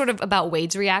just sort of about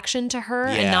Wade's reaction to her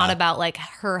and not about like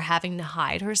her having to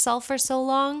hide herself for so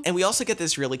long. And we also get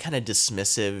this really kind of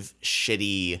dismissive,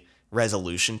 shitty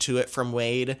resolution to it from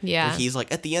Wade. Yeah. Where he's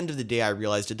like, at the end of the day, I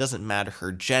realized it doesn't matter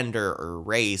her gender or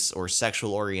race or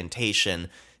sexual orientation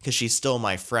because she's still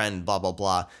my friend, blah, blah,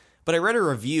 blah. But I read a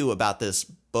review about this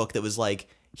book that was like,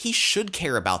 he should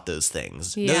care about those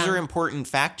things. Yeah. Those are important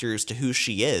factors to who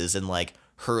she is and like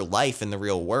her life in the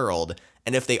real world.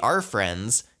 And if they are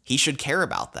friends, he should care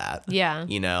about that. Yeah.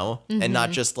 You know? And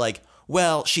not just like,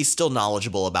 well, she's still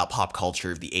knowledgeable about pop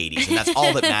culture of the 80s, and that's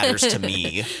all that matters to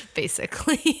me.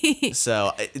 Basically.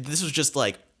 So this was just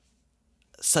like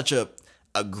such a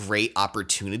great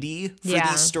opportunity for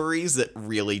these stories that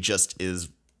really just is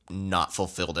not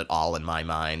fulfilled at all in my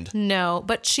mind. No,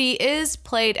 but she is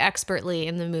played expertly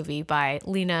in the movie by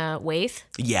Lena Waithe.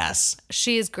 Yes.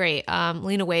 She is great.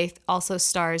 Lena Waithe also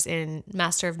stars in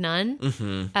Master of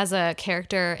None as a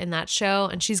character in that show,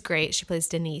 and she's great. She plays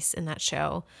Denise in that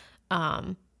show.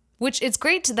 Which it's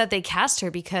great that they cast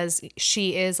her because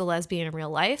she is a lesbian in real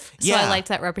life. So I liked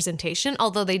that representation,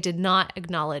 although they did not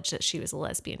acknowledge that she was a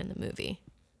lesbian in the movie.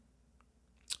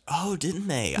 Oh, didn't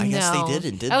they? I guess they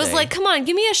didn't, did they? I was like, come on,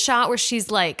 give me a shot where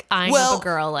she's like eyeing up a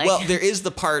girl. Like, well, there is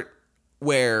the part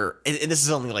where, and this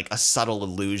is only like a subtle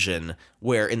illusion,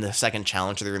 where in the second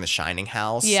challenge they're in the Shining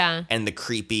house. Yeah. And the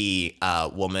creepy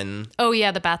woman. Oh,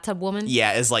 yeah, the bathtub woman.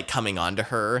 Yeah, is like coming on to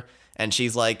her. And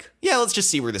she's like, yeah, let's just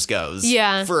see where this goes.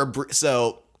 Yeah.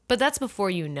 But that's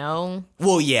before you know.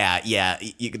 Well, yeah.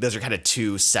 Those are kind of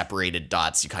two separated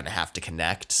dots you kind of have to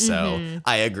connect. So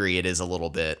I agree it is a little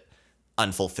bit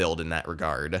unfulfilled in that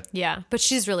regard. Yeah, but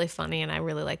she's really funny and I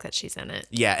really like that she's in it.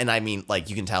 Yeah, and I mean, like,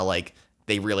 you can tell, like,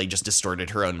 they really just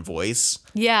distorted her own voice.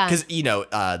 Yeah. Because, you know,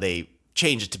 they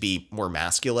changed it to be more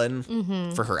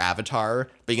masculine for her avatar,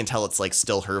 but you can tell it's like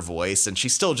still her voice and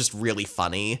she's still just really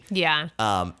funny. Yeah.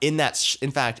 In that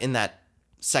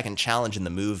second challenge in the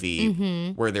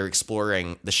movie where they're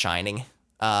exploring the Shining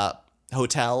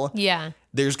hotel. Yeah.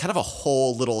 There's kind of a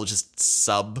whole little just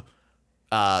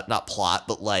not plot,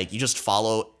 but like you just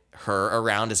follow her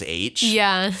around as H.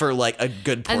 Yeah. For like a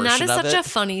good portion of it. And that is such a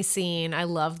funny scene. I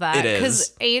love that. It is.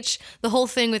 Because H, the whole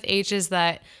thing with H is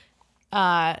that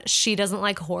she doesn't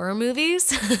like horror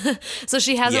movies. So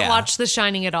she hasn't watched The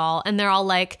Shining at all. And they're all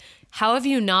like, how have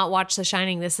you not watched The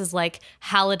Shining? This is like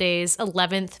Halliday's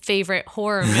 11th favorite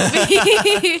horror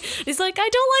movie. He's like, I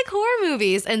don't like horror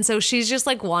movies. And so she's just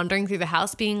like wandering through the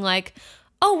house being like,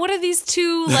 oh, what are these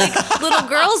two like little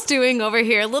girls doing over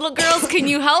here? Little girls, can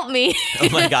you help me? Oh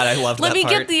my God, I love that Let me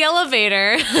part. get the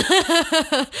elevator.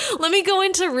 Let me go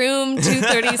into room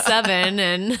 237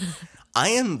 and... I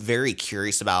am very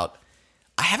curious about...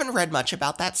 I haven't read much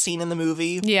about that scene in the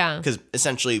movie. Yeah. Because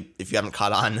essentially, if you haven't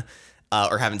caught on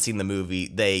or haven't seen the movie,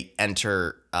 they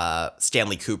enter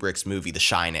Stanley Kubrick's movie, The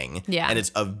Shining. Yeah. And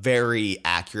it's a very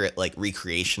accurate like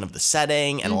recreation of the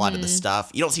setting and a lot of the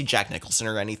stuff. You don't see Jack Nicholson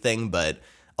or anything, but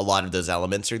a lot of those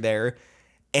elements are there.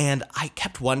 And I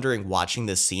kept wondering watching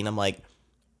this scene, I'm like,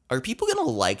 are people going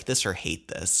to like this or hate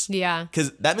this? Yeah.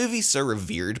 Because that movie's so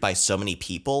revered by so many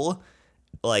people.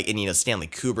 Like, and you know, Stanley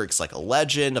Kubrick's like a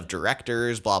legend of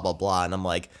directors, blah, blah, blah. And I'm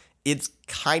like, it's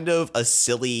kind of a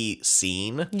silly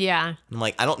scene. Yeah. I'm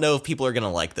like, I don't know if people are going to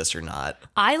like this or not.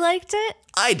 I liked it.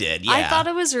 I did, yeah. I thought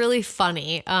it was really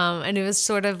funny. And it was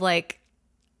sort of like,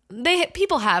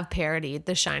 people have parodied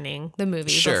The Shining, the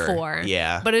movie, before.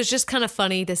 Yeah. But it's just kind of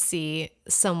funny to see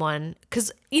someone, because,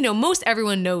 you know, most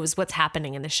everyone knows what's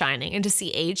happening in The Shining, and to see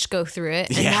H go through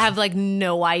it and have like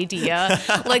no idea,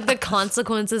 like the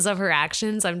consequences of her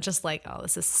actions. I'm just like, oh,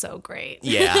 this is so great.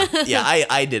 Yeah. Yeah.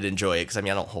 I did enjoy it because, I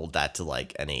mean, I don't hold that to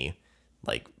like any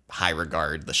like high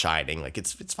regard, The Shining. Like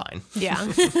it's fine. Yeah.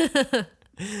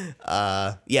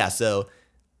 Yeah. So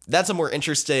that's a more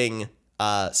interesting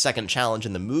second challenge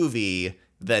in the movie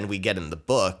than we get in the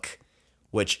book,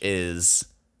 which is,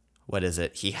 what is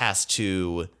it? He has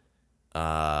to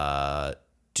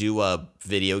do a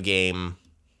video game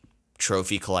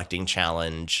trophy collecting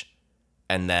challenge,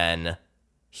 and then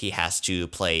he has to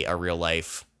play a real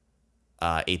life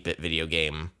 8-bit video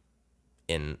game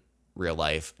in real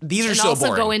life. These are so boring.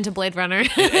 And also go into Blade Runner.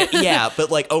 Yeah, but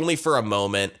like only for a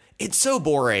moment. It's so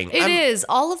boring. It is.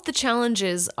 All of the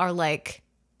challenges are like,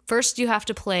 first you have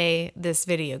to play this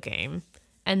video game,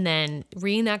 and then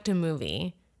reenact a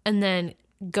movie, and then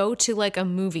go to like a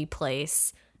movie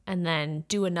place, and then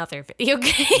do another video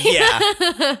game. Yeah.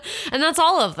 And that's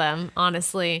all of them,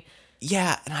 honestly.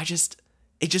 Yeah, and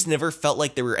it just never felt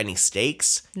like there were any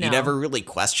stakes. No. You never really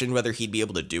questioned whether he'd be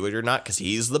able to do it or not, because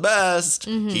he's the best.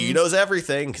 Mm-hmm. He knows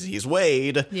everything, because he's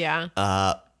Wade. Yeah.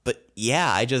 But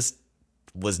yeah, I just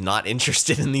was not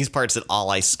interested in these parts at all.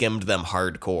 I skimmed them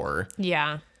hardcore.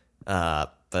 Yeah.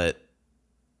 But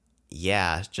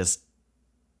yeah, just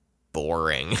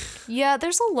boring. Yeah,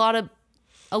 there's a lot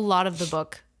of the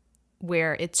book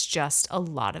where it's just a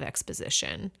lot of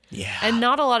exposition. Yeah. And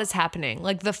not a lot is happening.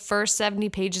 Like the first 70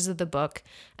 pages of the book,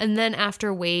 and then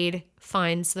after Wade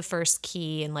finds the first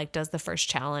key and like does the first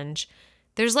challenge,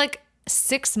 there's like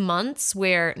 6 months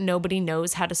where nobody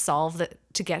knows how to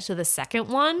to get to the second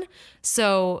one.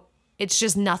 So it's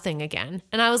just nothing again.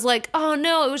 And I was like, oh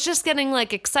no, it was just getting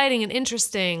like exciting and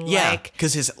interesting. Yeah,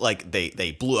 because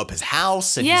they blew up his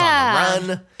house and he's on the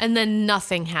run. And then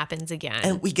nothing happens again.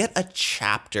 And we get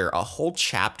a whole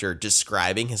chapter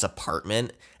describing his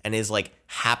apartment and his like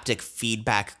haptic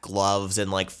feedback gloves and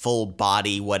like full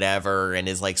body whatever and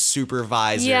his like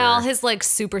supervisor. Yeah, all his like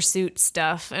super suit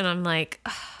stuff. And I'm like,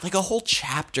 ugh. Like a whole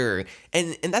chapter.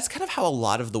 And that's kind of how a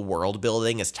lot of the world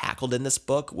building is tackled in this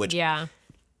book, which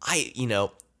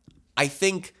I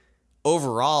think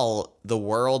overall the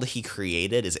world he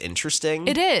created is interesting.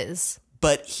 It is.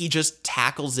 But he just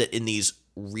tackles it in these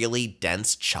really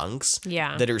dense chunks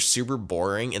that are super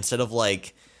boring instead of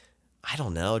like, I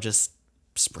don't know, just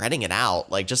spreading it out.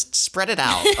 Like just spread it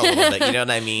out a little bit, you know what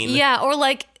I mean? Yeah, or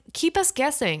like keep us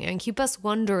guessing and keep us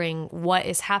wondering what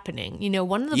is happening. You know,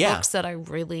 one of the books that I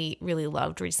really, really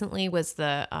loved recently was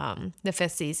the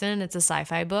Fifth Season. It's a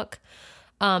sci-fi book.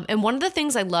 And one of the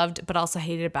things I loved but also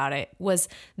hated about it was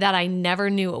that I never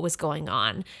knew what was going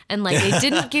on. And like they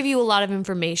didn't give you a lot of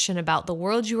information about the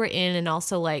world you were in and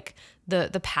also like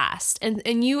the past.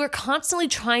 And you were constantly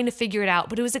trying to figure it out,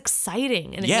 but it was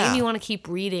exciting and it made me want to keep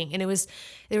reading. And there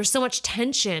was so much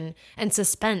tension and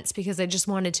suspense because I just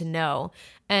wanted to know.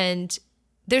 And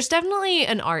there's definitely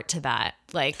an art to that.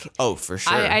 Like, oh, for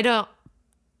sure. I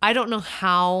don't know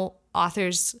how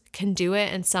authors can do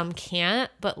it and some can't,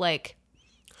 but like,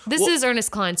 this is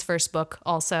Ernest Cline's first book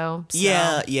also. So.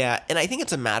 Yeah. And I think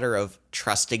it's a matter of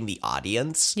trusting the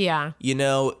audience. Yeah. You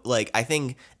know, like I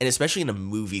think, and especially in a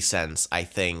movie sense, I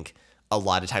think a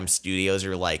lot of times studios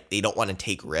are like, they don't want to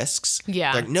take risks.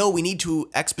 Yeah. They're like, no, we need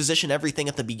to exposition everything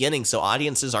at the beginning so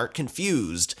audiences aren't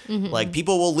confused. Mm-hmm. Like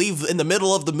people will leave in the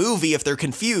middle of the movie if they're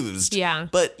confused. Yeah.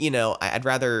 But, you know, I'd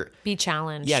rather be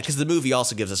challenged. Yeah, because the movie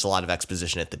also gives us a lot of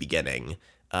exposition at the beginning.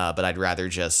 But I'd rather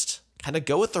just kind of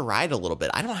go with the ride a little bit.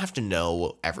 I don't have to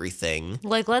know everything.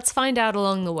 Like, let's find out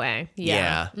along the way.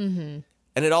 Yeah. Mm-hmm.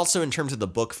 And it also, in terms of the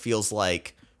book, feels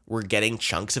like we're getting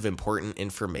chunks of important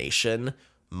information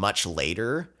much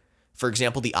later. For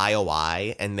example, the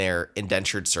IOI and their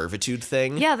indentured servitude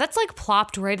thing. Yeah, that's like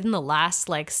plopped right in the last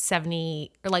like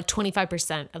 70 or like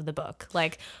 25% of the book.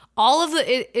 Like all of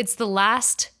it's the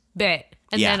last bit.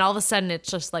 And then all of a sudden it's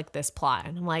just like this plot.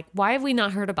 And I'm like, why have we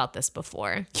not heard about this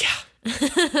before?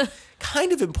 Yeah.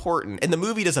 Kind of important. And the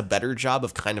movie does a better job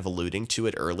of kind of alluding to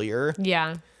it earlier.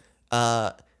 Yeah.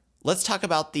 Let's talk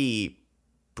about the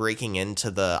breaking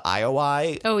into the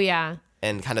IOI. Oh, yeah.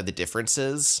 And kind of the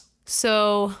differences.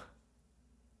 So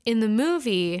in the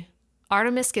movie,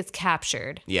 Artemis gets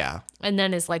captured. Yeah. And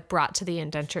then is like brought to the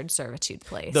indentured servitude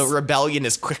place. The rebellion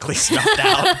is quickly snuffed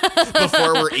out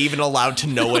before we're even allowed to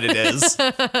know what it is.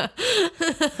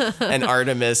 And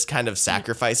Artemis kind of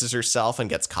sacrifices herself and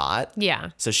gets caught.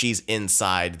 Yeah. So she's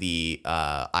inside the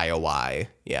IOI.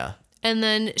 Yeah. And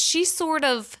then she sort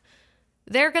of,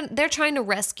 they're trying to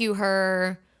rescue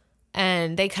her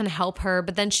and they kind of help her,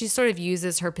 but then she sort of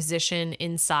uses her position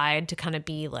inside to kind of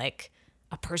be like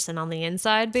a person on the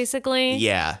inside, basically.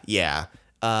 Yeah, yeah.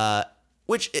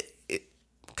 Which it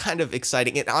kind of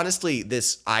exciting. And honestly,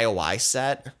 this IOI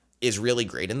set is really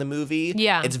great in the movie.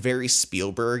 Yeah. It's very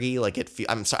Spielberg-y. Like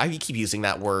I'm sorry, I keep using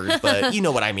that word, but you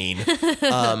know what I mean.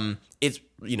 It's,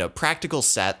 practical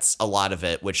sets, a lot of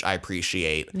it, which I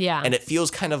appreciate. Yeah. And it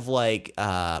feels kind of like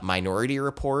Minority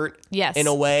Report. Yes. In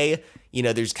a way.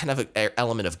 There's kind of an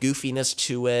element of goofiness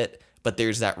to it, but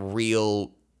there's that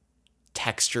real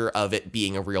texture of it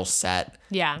being a real set.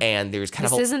 Yeah. And there's kind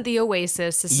this isn't the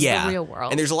Oasis. This is the real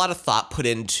world. And there's a lot of thought put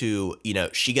into,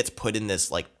 she gets put in this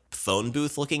like phone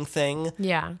booth looking thing.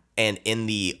 Yeah. And in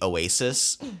the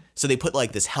Oasis. So they put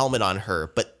like this helmet on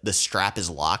her, but the strap is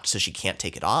locked so she can't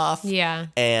take it off. Yeah.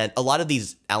 And a lot of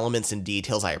these elements and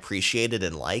details I appreciated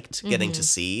and liked getting to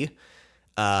see.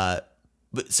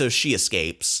 But so she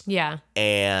escapes. Yeah.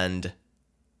 And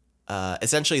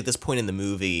essentially at this point in the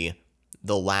movie,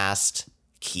 the last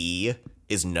key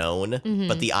is known,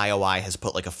 but the IOI has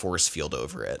put like a force field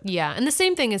over it. Yeah. And the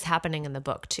same thing is happening in the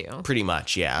book too. Pretty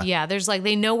much, yeah. Yeah. There's like,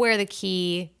 they know where the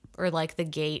key or like the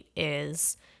gate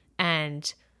is,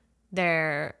 and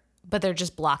they're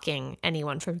just blocking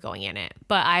anyone from going in it.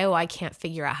 But IOI can't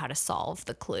figure out how to solve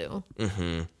the clue.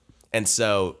 Mm-hmm. And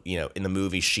so, in the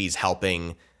movie, she's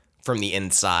helping from the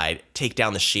inside take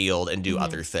down the shield and do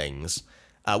other things.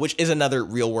 Which is another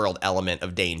real world element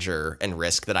of danger and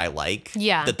risk that I like.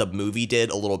 Yeah. That the movie did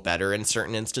a little better in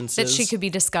certain instances. That she could be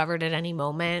discovered at any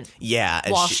moment. Yeah.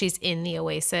 While she's in the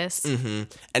Oasis. Mm-hmm.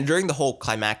 And during the whole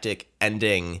climactic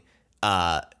ending,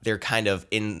 they're kind of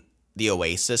in the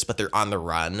Oasis, but they're on the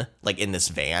run, like in this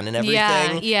van and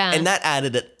everything. Yeah. And that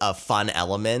added a fun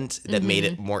element that made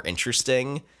it more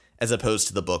interesting as opposed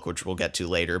to the book, which we'll get to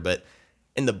later. But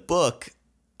in the book,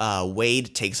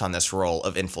 Wade takes on this role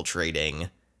of infiltrating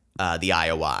the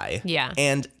IOI. Yeah.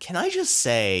 And can I just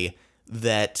say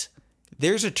that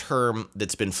there's a term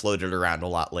that's been floated around a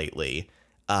lot lately,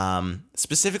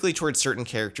 specifically towards certain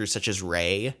characters such as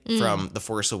Rey from The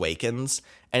Force Awakens,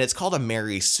 and it's called a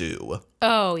Mary Sue.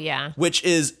 Oh, yeah. Which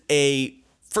is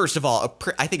first of all,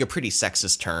 I think a pretty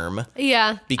sexist term.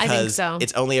 Yeah, because I think so.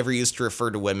 It's only ever used to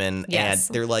refer to women, Yes.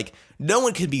 and they're like, no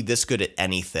one could be this good at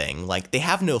anything. Like, they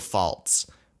have no faults.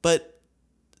 But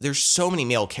there's so many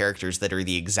male characters that are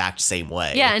the exact same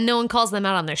way. Yeah, and no one calls them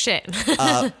out on their shit.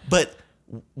 But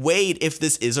Wade, if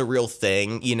this is a real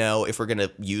thing, if we're going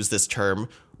to use this term,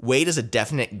 Wade is a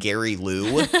definite Gary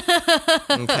Lou.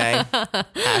 Okay?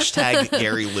 Hashtag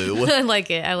Gary Lou. I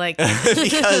like it.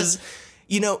 Because,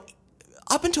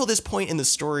 up until this point in the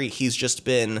story, he's just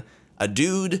been a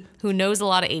dude who knows a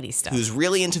lot of 80s stuff. Who's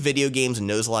really into video games and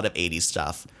knows a lot of 80s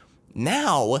stuff.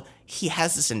 Now, he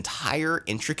has this entire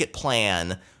intricate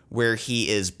plan where he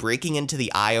is breaking into the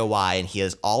IOI and he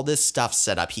has all this stuff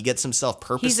set up. He gets himself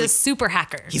purposely... He's a super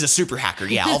hacker. He's a super hacker,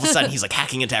 yeah. All of a sudden, he's like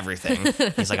hacking into everything.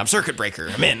 He's like, I'm circuit breaker,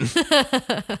 I'm in.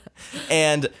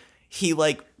 And he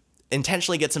like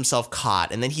intentionally gets himself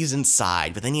caught and then he's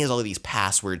inside, but then he has all of these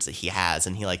passwords that he has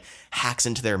and he like hacks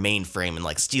into their mainframe and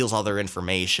like steals all their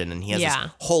information. And he has this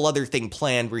whole other thing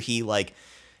planned where he like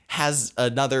has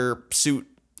another suit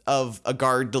of a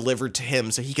guard delivered to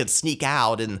him so he could sneak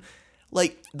out. And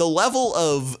like the level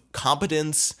of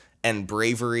competence and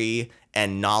bravery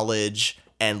and knowledge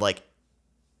and like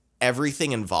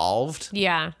everything involved.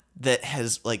 Yeah. That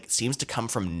has like seems to come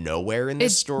from nowhere in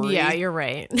this story. Yeah, you're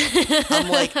right. I'm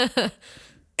like, and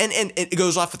it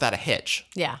goes off without a hitch.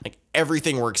 Yeah. Like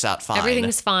everything works out fine.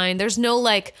 Everything's fine. There's no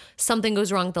like something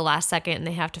goes wrong at the last second and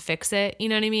they have to fix it. You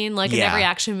know what I mean? Like in every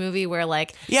action movie where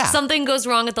like something goes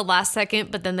wrong at the last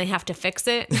second, but then they have to fix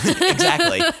it.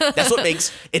 Exactly. That's what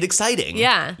makes it exciting.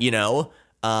 Yeah.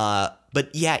 But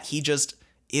yeah, he just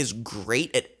is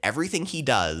great at everything he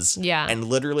does. Yeah. And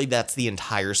literally that's the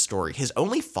entire story. His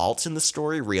only faults in the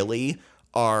story really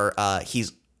are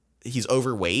he's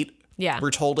overweight. Yeah.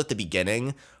 We're told at the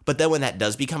beginning. But then when that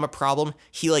does become a problem,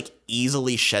 he like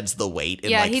easily sheds the weight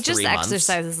in like 3 months. Yeah, he just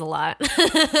exercises a lot.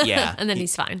 Yeah. And then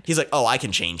he's fine. He's like, oh, I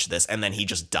can change this. And then he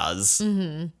just does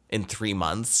in 3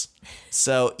 months.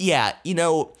 So yeah,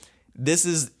 this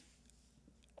is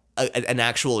an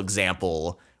actual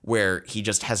example where he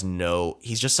just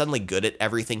he's just suddenly good at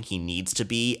everything he needs to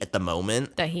be at the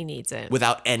moment. That he needs it.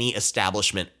 Without any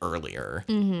establishment earlier.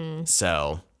 Mm-hmm.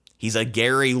 So he's a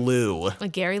Gary Lou. A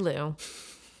Gary Lou.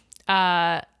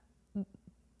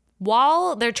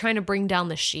 While they're trying to bring down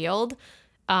the shield,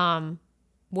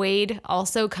 Wade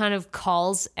also kind of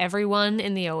calls everyone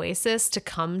in the Oasis to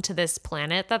come to this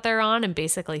planet that they're on and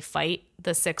basically fight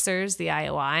the Sixers, the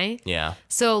IOI. Yeah.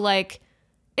 So, like,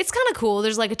 it's kind of cool.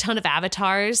 There's, like, a ton of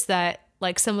avatars that,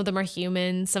 like, some of them are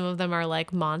human. Some of them are,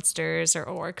 like, monsters or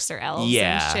orcs or elves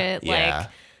and shit. Yeah. Like,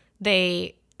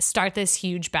 they start this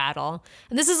huge battle.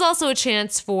 And this is also a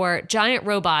chance for giant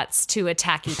robots to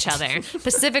attack each other,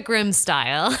 Pacific Rim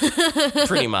style.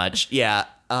 Pretty much, yeah.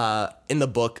 In the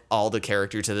book, all the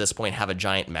characters to this point have a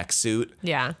giant mech suit.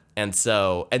 Yeah. And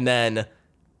then,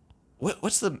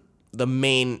 what's the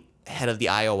main head of the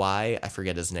IOI? I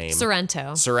forget his name.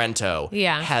 Sorrento.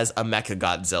 Yeah. Has a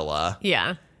Mechagodzilla.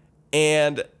 Yeah.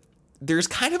 And there's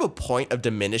kind of a point of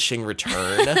diminishing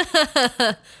return.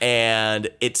 And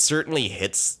it certainly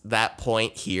hits that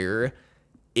point here,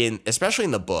 especially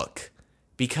in the book,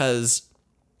 because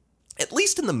at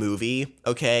least in the movie,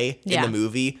 in the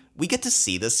movie, we get to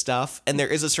see this stuff, and there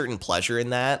is a certain pleasure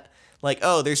in that. Like,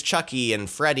 oh, there's Chucky and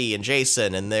Freddy and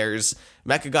Jason, and there's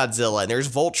Mechagodzilla, and there's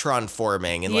Voltron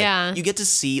forming, and like you get to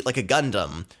see, like a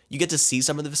Gundam, you get to see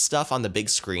some of the stuff on the big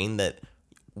screen that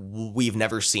we've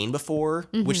never seen before,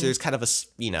 which there's kind of a,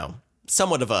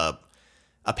 somewhat of a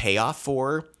payoff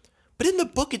for. But in the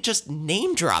book, it just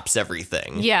name drops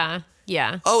everything. Yeah.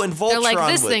 Yeah. Oh, and Voltron. They're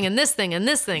like this thing and this thing and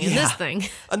this thing and this thing.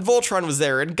 And Voltron was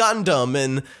there, and Gundam,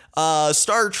 and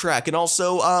Star Trek, and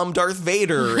also Darth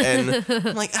Vader. And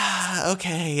I'm like,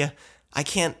 okay.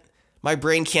 My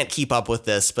brain can't keep up with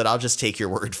this, but I'll just take your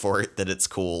word for it that it's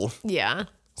cool. Yeah.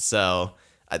 So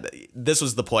this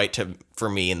was the point for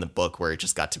me in the book where it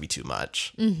just got to be too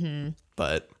much. Mm-hmm.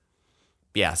 But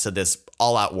yeah, so this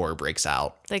all-out war breaks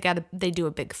out. They do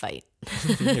a big fight.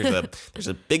 There's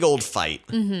a big old fight.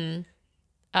 Mm-hmm.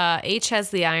 H has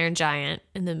the Iron Giant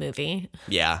in the movie.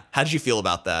 Yeah. How did you feel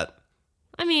about that?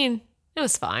 I mean, it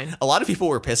was fine. A lot of people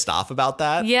were pissed off about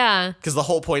that. Yeah. Because the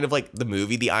whole point of like the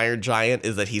movie, The Iron Giant,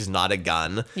 is that he's not a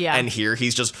gun. Yeah. And here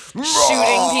he's just shooting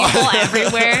people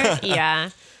everywhere.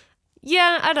 Yeah.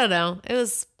 Yeah, I don't know. It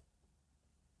was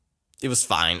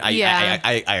fine.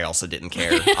 I also didn't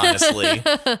care, honestly.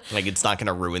 Like, it's not going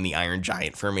to ruin the Iron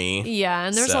Giant for me. Yeah,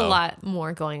 and there's a lot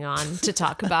more going on to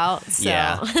talk about. So.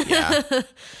 Yeah.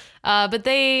 But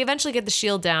they eventually get the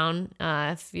shield down.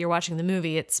 If you're watching the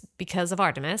movie, it's because of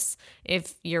Artemis.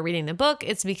 If you're reading the book,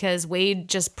 it's because Wade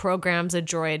just programs a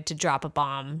droid to drop a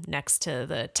bomb next to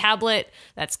the tablet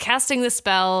that's casting the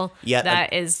spell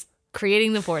that is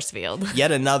creating the force field.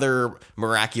 Yet another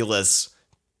miraculous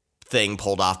thing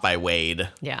pulled off by Wade.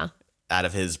 Yeah. Out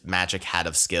of his magic hat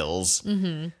of skills.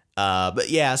 Mm-hmm. But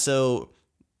yeah, so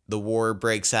the war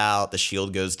breaks out, the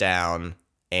shield goes down,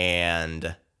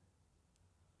 and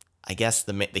I guess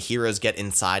the heroes get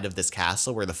inside of this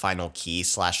castle where the final key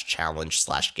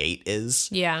 /challenge/gate is.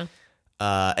 Yeah.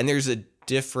 And there's a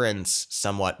difference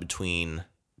somewhat between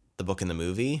the book and the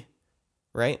movie,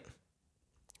 right?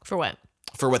 For what?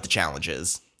 For what the challenge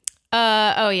is.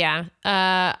 Oh, yeah.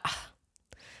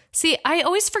 See, I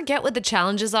always forget what the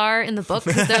challenges are in the book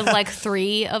because there are like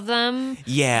 3 of them.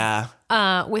 Yeah.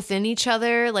 Within each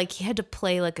other. Like he had to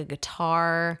play like a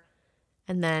guitar,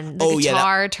 and then the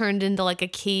guitar turned into like a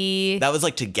key. That was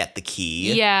like to get the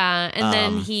key. Yeah. And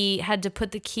then he had to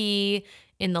put the key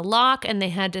in the lock, and they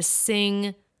had to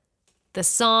sing the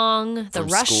song, the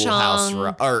Rush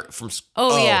song. From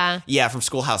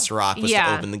Schoolhouse Rock was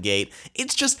to open the gate.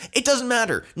 It's just, it doesn't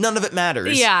matter. None of it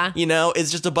matters. Yeah.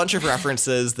 It's just a bunch of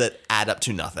references that add up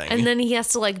to nothing. And then he has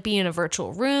to like be in a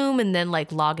virtual room and then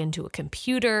like log into a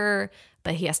computer,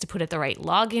 but he has to put in the right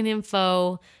login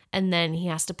info. And then he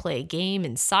has to play a game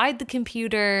inside the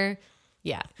computer.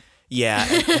 Yeah. Yeah.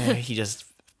 He just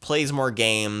plays more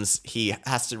games. He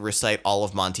has to recite all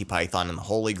of Monty Python and the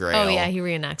Holy Grail. Oh, yeah, he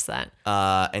reenacts that.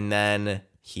 And then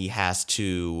he has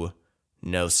to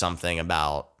know something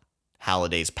about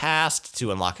Halliday's past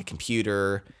to unlock a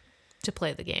computer. To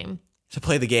play the game.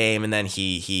 And then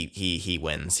he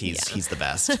wins. He's the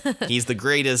best. He's the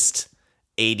greatest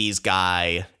 80s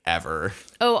guy ever.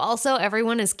 Oh, also,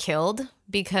 everyone is killed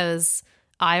because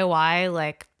IOI,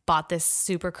 like, bought this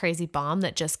super crazy bomb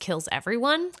that just kills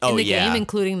everyone in the game,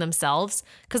 including themselves.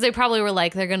 Because they probably were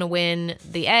like, they're going to win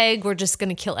the egg. We're just going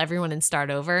to kill everyone and start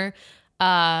over.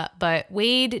 But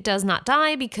Wade does not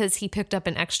die because he picked up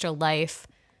an extra life.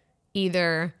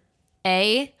 Either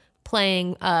A,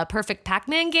 playing a perfect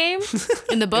Pac-Man game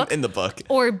in the book. in the book.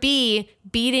 Or B,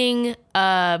 beating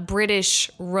a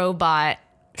British robot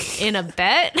in a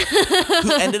bet.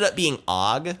 Who ended up being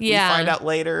Og, we find out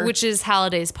later. Which is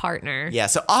Halliday's partner. Yeah,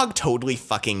 so Og totally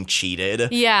fucking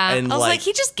cheated. Yeah, and I was like,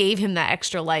 he just gave him that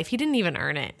extra life. He didn't even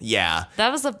earn it. Yeah.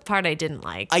 That was the part I didn't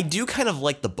like. I do kind of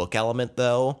like the book element,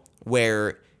 though,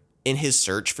 where in his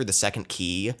search for the second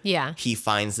key, he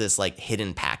finds this, like,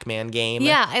 hidden Pac-Man game.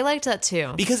 Yeah, I liked that,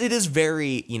 too. Because it is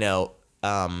very,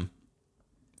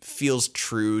 feels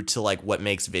true to, like, what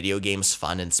makes video games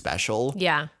fun and special.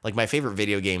 Yeah. Like, my favorite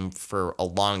video game for a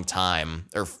long time,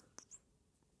 or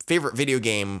favorite video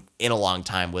game in a long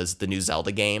time, was the new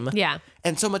Zelda game. Yeah.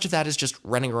 And so much of that is just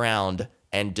running around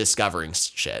and discovering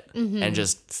shit and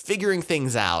just figuring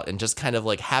things out and just kind of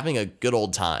like having a good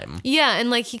old time. Yeah, and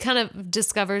like he kind of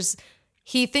discovers,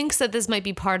 he thinks that this might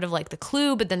be part of like the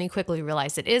clue, but then he quickly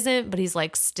realizes it isn't, but he's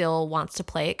like still wants to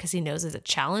play it because he knows it's a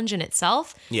challenge in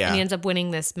itself. Yeah. And he ends up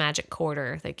winning this magic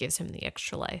quarter that gives him the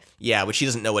extra life. Yeah, which he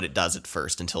doesn't know what it does at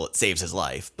first until it saves his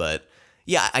life. But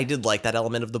yeah, I did like that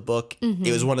element of the book.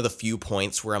 It was one of the few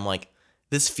points where I'm like,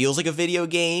 this feels like a video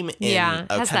game. Yeah,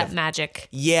 it has that magic.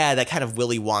 Yeah, that kind of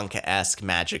Willy Wonka-esque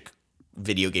magic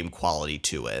video game quality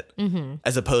to it.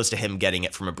 As opposed to him getting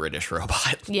it from a British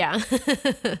robot. Yeah.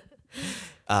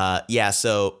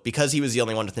 So because he was the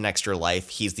only one with an extra life,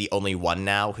 he's the only one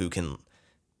now who can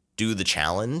do the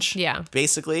challenge. Yeah.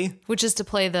 Basically. Which is to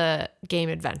play the game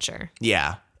Adventure.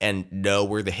 Yeah, and know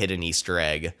where the hidden Easter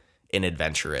egg in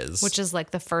Adventure is. Which is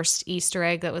like the first Easter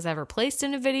egg that was ever placed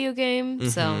in a video game.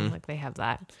 So like they have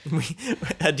that.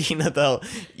 Adina, though,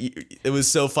 it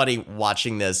was so funny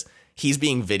watching this. He's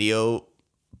being video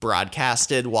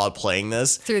broadcasted while playing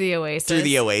this. Through the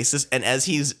Oasis. And as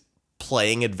he's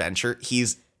playing Adventure,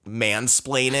 he's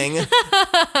mansplaining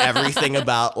everything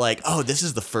about like, oh, this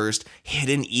is the first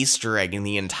hidden Easter egg in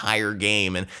the entire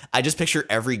game. And I just picture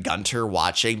every Gunter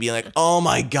watching being like, oh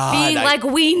my God. Being like,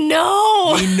 we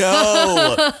know. We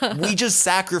know. We just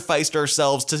sacrificed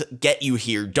ourselves to get you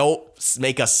here. Don't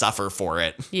make us suffer for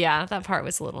it. Yeah, that part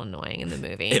was a little annoying in the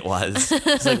movie. It was.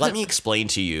 It's like, let me explain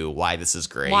to you why this is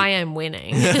great. Why I'm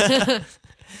winning.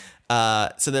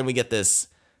 So then we get this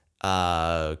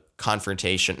not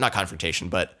confrontation,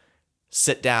 but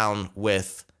sit down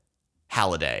with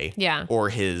Halliday. Yeah. Or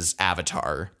his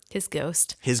avatar. His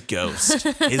ghost. His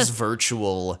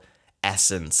virtual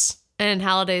essence. And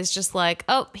Halliday's just like,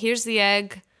 oh, here's the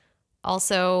egg.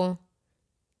 Also,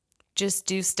 just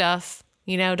do stuff.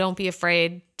 Don't be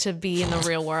afraid to be in the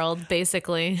real world,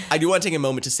 basically. I do want to take a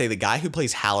moment to say the guy who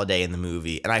plays Halliday in the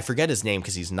movie, and I forget his name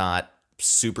because he's not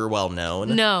super well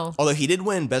known. No. Although he did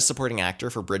win Best Supporting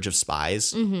Actor for Bridge of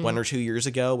Spies 1 or 2 years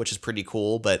ago, which is pretty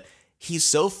cool. But he's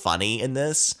so funny in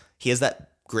this. He has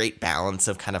that great balance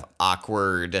of kind of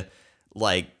awkward,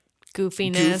 like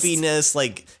goofiness,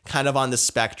 like kind of on the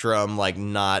spectrum, like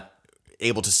not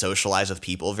able to socialize with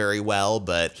people very well,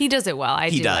 but he does it well. I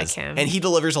do like him. And he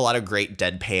delivers a lot of great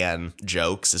deadpan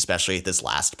jokes, especially at this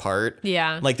last part.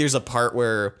 Yeah. Like there's a part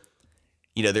where,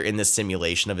 they're in this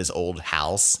simulation of his old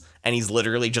house, and he's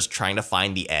literally just trying to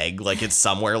find the egg, like it's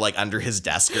somewhere like under his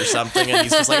desk or something, and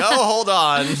he's just like, oh, hold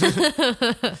on.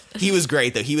 He was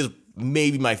great, though. He was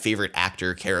maybe my favorite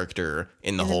character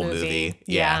in the whole movie.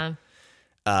 Yeah.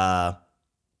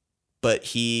 But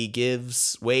he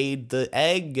gives Wade the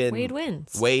egg, and Wade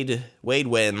wins. Wade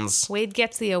wins. Wade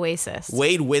gets the Oasis.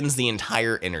 Wade wins the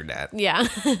entire internet. Yeah.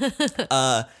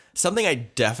 Something I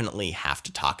definitely have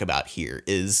to talk about here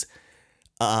is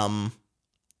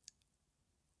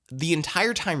the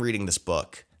entire time reading this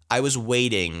book, I was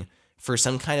waiting for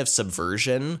some kind of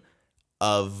subversion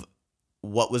of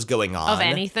what was going on. Of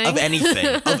anything.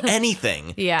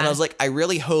 Yeah. And I was like, I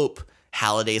really hope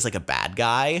Halliday's like a bad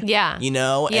guy. Yeah.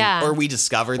 Or we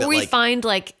discover that, or we find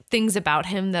like things about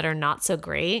him that are not so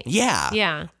great. Yeah.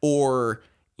 Yeah. Or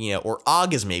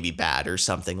Og is maybe bad or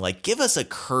something. Like, give us a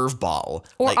curveball.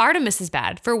 Or like, Artemis is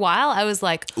bad. For a while, I was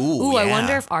like, ooh, yeah. I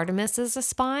wonder if Artemis is a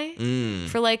spy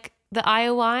for like the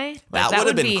IOI. Like, that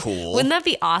would have been cool. Wouldn't that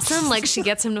be awesome? Like, she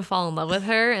gets him to fall in love with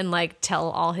her and like tell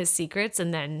all his secrets,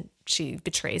 and then she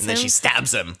betrays him. And then she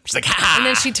stabs him. She's like, ha! And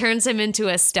then she turns him into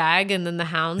a stag, and then the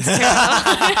hounds turn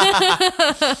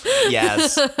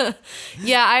Yes.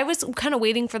 Yeah, I was kind of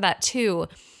waiting for that too.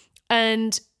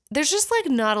 And there's just like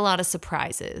not a lot of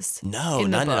surprises. No,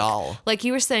 none at all. Like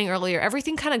you were saying earlier,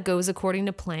 everything kind of goes according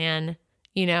to plan.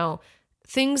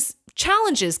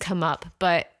 Challenges come up,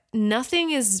 but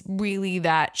nothing is really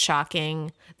that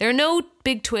shocking. There are no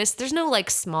big twists. There's no like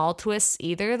small twists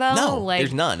either, though. No,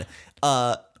 there's none.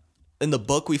 In the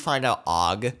book, we find out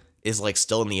Og is like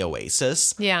still in the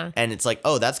Oasis. Yeah. And it's like,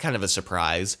 oh, that's kind of a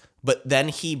surprise. but then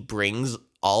he brings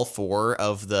all 4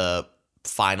 of the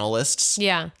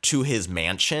finalists to his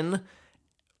mansion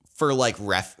for like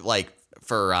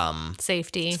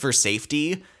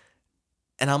safety.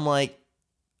 And I'm like,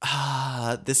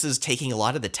 this is taking a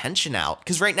lot of the tension out,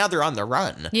 because right now they're on the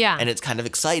run. Yeah. And it's kind of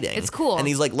exciting. It's cool. And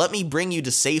he's like, let me bring you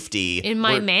to safety. In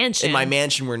my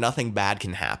mansion where nothing bad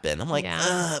can happen. I'm like,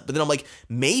 but then I'm like,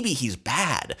 maybe he's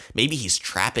bad. Maybe he's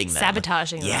trapping them.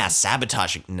 Sabotaging them. Yeah,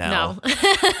 sabotaging. No.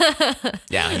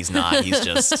 Yeah, he's not. He's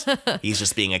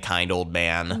just being a kind old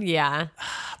man. Yeah.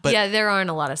 But yeah, there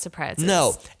aren't a lot of surprises.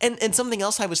 No. And something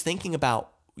else I was thinking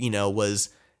about, was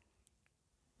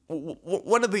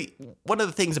one of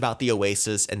the things about the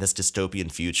Oasis and this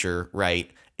dystopian future, right,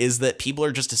 is that people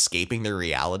are just escaping their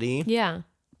reality. Yeah.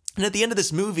 And at the end of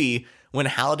this movie, when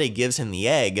Halliday gives him the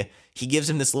egg, he gives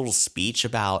him this little speech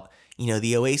about,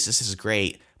 the Oasis is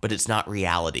great, but it's not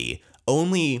reality.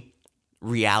 Only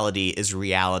reality is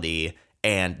reality,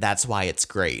 and that's why it's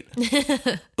great.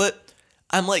 But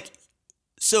I'm like,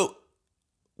 so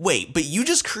wait, but you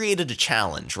just created a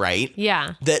challenge, right?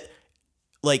 Yeah. That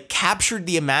captured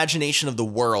the imagination of the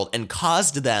world and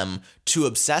caused them to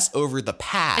obsess over the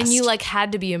past. And you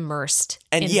had to be immersed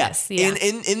in this. Yeah.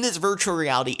 In this virtual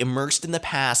reality, immersed in the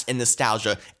past and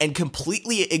nostalgia, and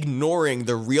completely ignoring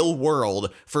the real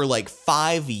world for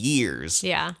 5 years.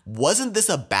 Yeah. Wasn't this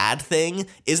a bad thing?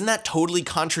 Isn't that totally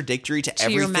contradictory to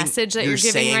everything your message that you're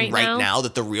giving saying right now?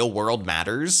 That the real world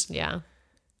matters? Yeah.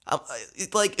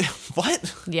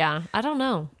 What? Yeah, I don't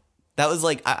know. That was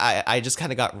I just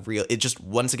kind of got real. It just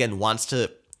once again wants to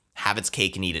have its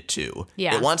cake and eat it too.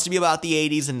 Yeah. It wants to be about the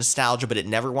 80s and nostalgia, but it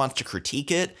never wants to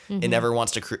critique it. Mm-hmm. It never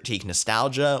wants to critique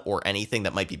nostalgia or anything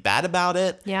that might be bad about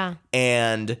it. Yeah.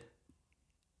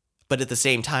 But at the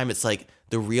same time, it's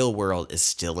the real world is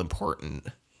still important.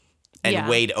 And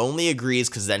Wade only agrees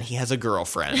because then he has a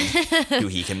girlfriend who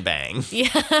he can bang.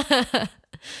 Yeah.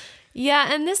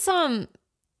 Yeah, and this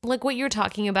what you're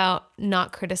talking about,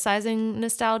 not criticizing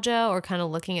nostalgia or kind of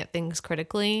looking at things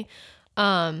critically,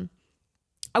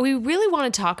 we really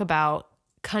want to talk about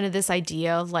kind of this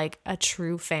idea of a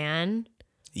true fan.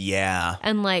 Yeah.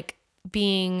 And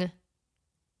being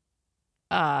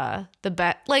the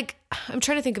best. I'm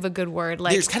trying to think of a good word.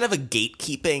 There's kind of a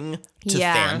gatekeeping to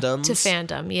fandoms. To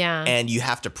fandom, yeah. And you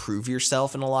have to prove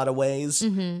yourself in a lot of ways.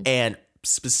 Mm-hmm. And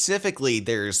specifically,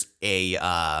 there's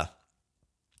a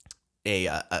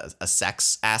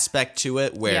sex aspect to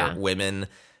it where women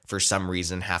for some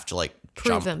reason have to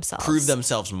prove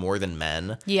themselves more than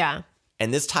men. Yeah.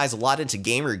 And this ties a lot into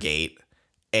Gamergate,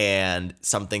 and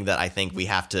something that I think we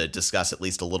have to discuss at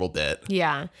least a little bit.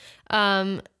 Yeah.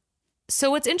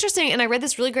 So what's interesting, and I read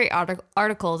this really great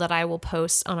article that I will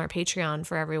post on our Patreon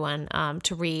for everyone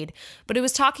to read, but it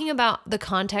was talking about the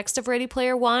context of Ready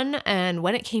Player One and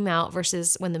when it came out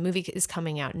versus when the movie is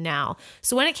coming out now.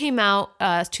 So when it came out,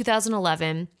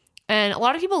 2011, and a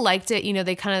lot of people liked it.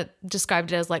 They kind of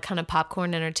described it as kind of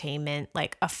popcorn entertainment,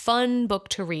 a fun book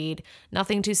to read,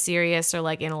 nothing too serious or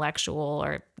intellectual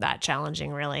or that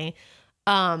challenging really.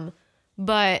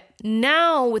 But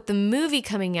now with the movie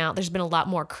coming out, there's been a lot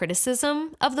more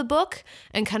criticism of the book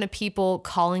and kind of people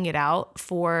calling it out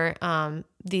for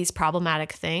these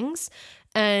problematic things.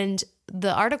 And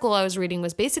the article I was reading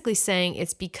was basically saying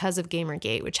it's because of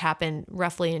Gamergate, which happened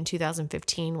roughly in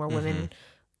 2015, where women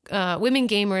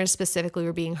gamers specifically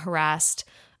were being harassed,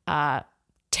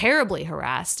 terribly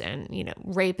harassed, and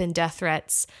rape and death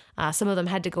threats. Some of them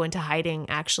had to go into hiding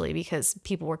actually because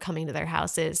people were coming to their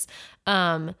houses.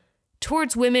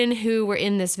 Towards women who were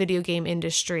in this video game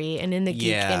industry and in the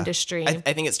geek industry.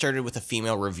 I think it started with a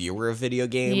female reviewer of video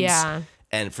games. Yeah.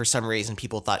 And for some reason,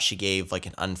 people thought she gave an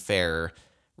unfair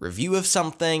review of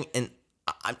something. And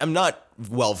I'm not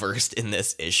well-versed in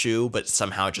this issue, but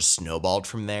somehow it just snowballed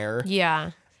from there.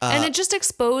 Yeah. And it just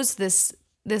exposed this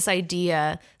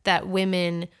idea that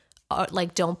women are,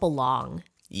 don't belong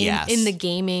in the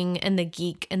gaming and the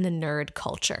geek and the nerd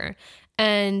culture.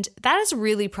 And that is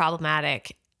really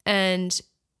problematic. And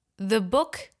the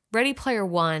book Ready Player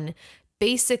One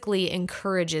basically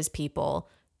encourages people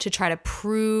to try to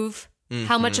prove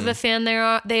how much of a fan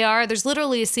they are. There's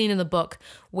literally a scene in the book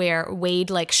where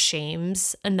Wade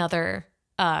shames another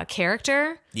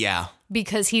character. Yeah.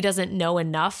 Because he doesn't know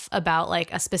enough about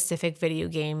a specific video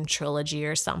game trilogy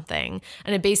or something.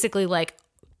 And it basically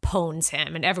pwns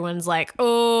him, and everyone's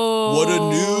oh, what a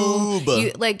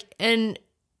noob. And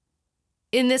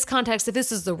in this context, if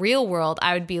this is the real world,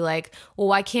 I would be like, well,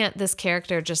 why can't this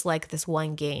character just like this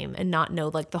one game and not know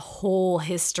like the whole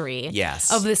history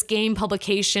of this game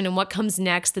publication and what comes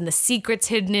next and the secrets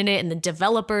hidden in it and the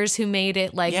developers who made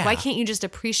it? Like, why can't you just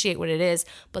appreciate what it is?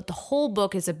 But the whole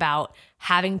book is about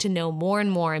having to know more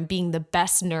and more and being the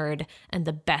best nerd and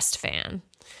the best fan.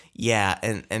 Yeah,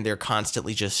 and they're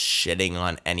constantly just shitting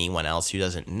on anyone else who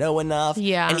doesn't know enough.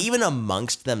 Yeah. And even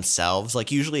amongst themselves, like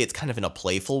usually it's kind of in a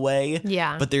playful way.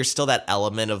 Yeah. But there's still that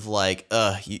element of like,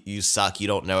 you suck, you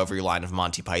don't know every line of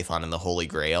Monty Python and the Holy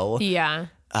Grail. Yeah.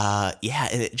 Yeah,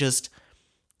 and it just,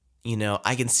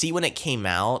 I can see when it came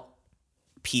out,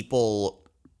 people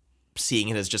seeing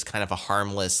it as just kind of a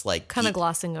harmless, like kind of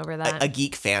glossing over that, a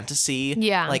geek fantasy.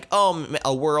 Yeah, like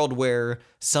a world where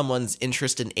someone's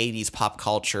interest in 80s pop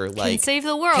culture like can save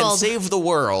the world.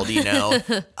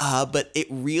 But it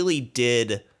really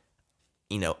did.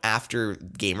 After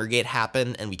Gamergate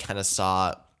happened, and we kind of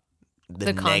saw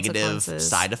the negative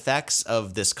side effects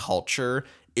of this culture,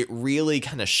 it really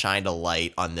kind of shined a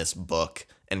light on this book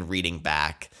and reading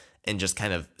back and just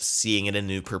kind of seeing it in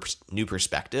a new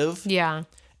perspective. Yeah.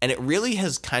 And it really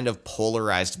has kind of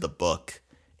polarized the book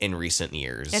in recent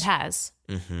years. It has.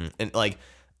 Mm-hmm. And like,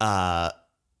 I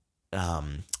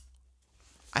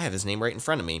have his name right in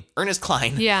front of me. Ernest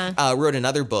Cline wrote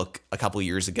another book a couple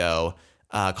years ago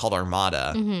called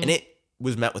Armada. Mm-hmm. And it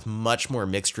was met with much more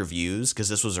mixed reviews because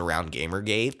this was around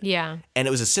Gamergate. Yeah. And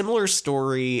it was a similar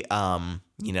story, a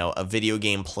video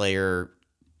game player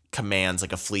commands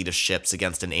like a fleet of ships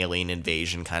against an alien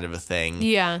invasion kind of a thing.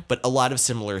 Yeah. But a lot of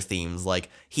similar themes, like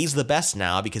he's the best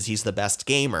now because he's the best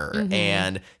gamer, mm-hmm.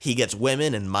 and he gets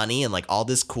women and money and like all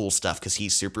this cool stuff because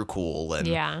he's super cool,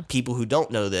 and people who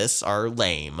don't know this are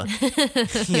lame.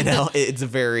 It's a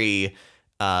very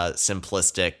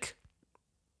simplistic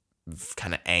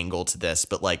kind of angle to this,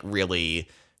 but like really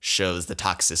shows the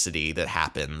toxicity that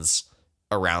happens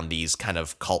around these kind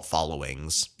of cult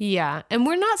followings. Yeah. And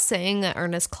we're not saying that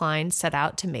Ernest Cline set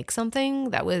out to make something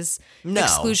that was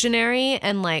exclusionary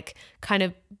and like kind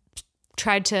of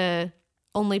tried to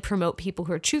only promote people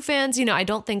who are true fans. I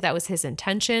don't think that was his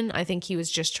intention. I think he was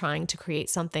just trying to create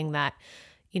something that,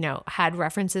 had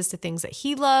references to things that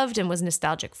he loved and was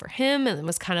nostalgic for him and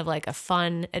was kind of like a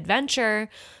fun adventure.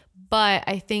 But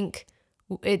I think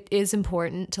it is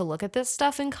important to look at this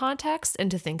stuff in context and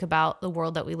to think about the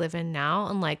world that we live in now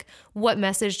and like what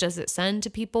message does it send to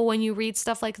people when you read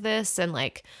stuff like this, and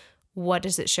like what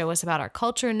does it show us about our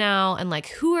culture now, and like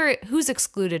who's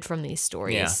excluded from these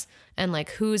stories and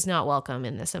like who's not welcome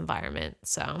in this environment.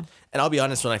 So, and I'll be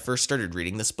honest, when I first started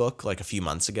reading this book like a few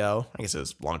months ago, I guess it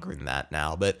was longer than that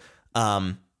now, but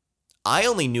I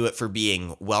only knew it for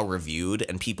being well reviewed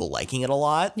and people liking it a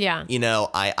lot. Yeah.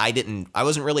 I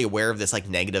wasn't really aware of this like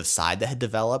negative side that had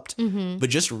developed, mm-hmm.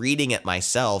 but just reading it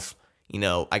myself,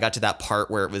 I got to that part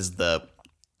where it was the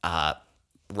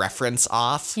reference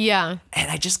off. Yeah. And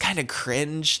I just kind of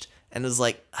cringed and was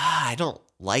like, I don't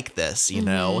like this,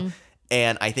 mm-hmm.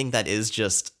 And I think that is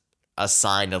just a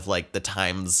sign of like the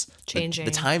times changing.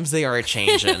 The times they are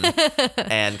changing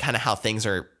and kind of how things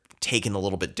are taken a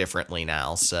little bit differently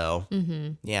now. So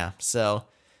so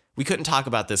we couldn't talk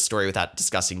about this story without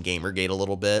discussing Gamergate a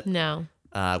little bit. No.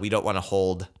 We don't want to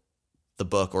hold the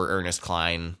book or Ernest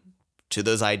Cline to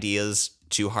those ideas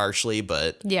too harshly,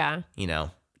 but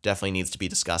definitely needs to be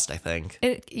discussed, I think.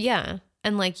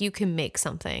 And like you can make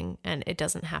something and it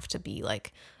doesn't have to be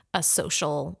like a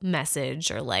social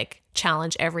message or like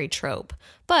challenge every trope,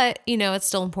 but it's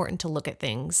still important to look at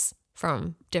things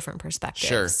from different perspectives.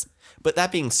 Sure. But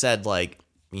that being said, like,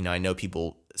 I know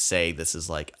people say this is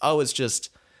like, oh, it's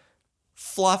just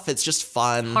fluff. It's just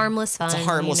fun. Harmless fun. It's a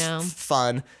harmless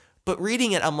fun. But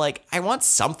reading it, I'm like, I want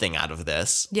something out of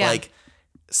this. Yeah. Like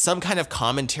some kind of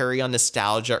commentary on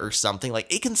nostalgia or something.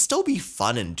 Like it can still be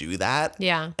fun and do that.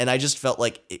 Yeah. And I just felt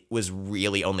like it was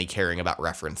really only caring about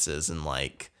references and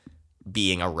like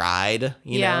being a ride,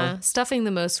 you know? Stuffing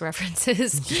the most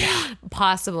references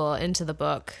possible into the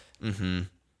book. Mm-hmm.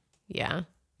 Yeah.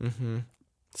 Mm-hmm.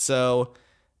 So,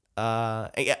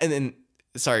 and then,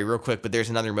 sorry, real quick, but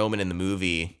there's another moment in the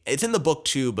movie. It's in the book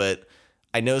too, but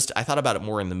I thought about it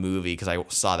more in the movie because I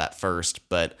saw that first,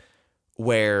 but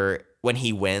where when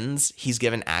he wins, he's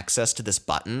given access to this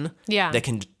button that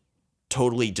can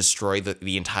totally destroy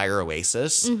the entire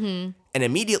oasis. Mm-hmm. And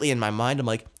immediately in my mind, I'm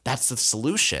like, that's the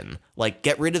solution. Like,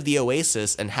 get rid of the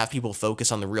oasis and have people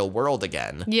focus on the real world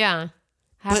again. Yeah.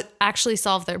 But actually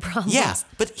solve their problems. Yeah,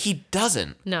 but he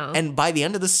doesn't. No. And by the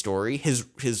end of the story, his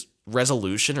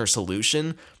resolution or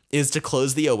solution is to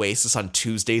close the Oasis on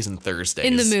Tuesdays and Thursdays.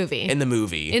 In the movie. In the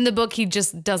movie. In the book, he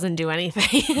just doesn't do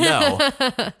anything. No.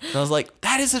 And I was like,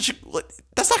 that's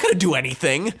not going to do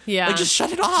anything. Yeah. Like, just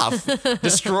shut it off.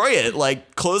 Destroy it.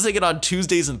 Like, closing it on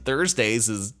Tuesdays and Thursdays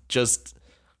is just,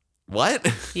 what?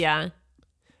 Yeah.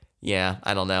 Yeah,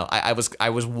 I don't know. I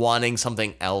was wanting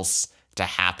something else to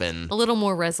happen. A little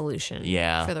more resolution.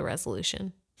 Yeah. For the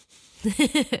resolution.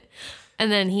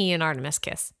 And then he and Artemis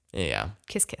kiss. Yeah.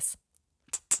 Kiss, kiss.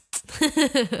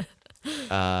 Is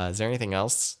there anything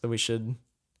else that we should?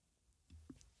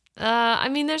 I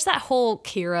mean, there's that whole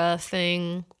Kira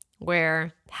thing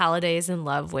where Halliday's in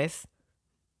love with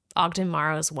Ogden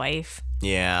Morrow's wife.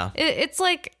 Yeah. It's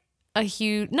like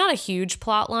not a huge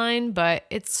plot line, but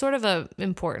it's sort of a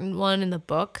important one in the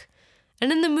book.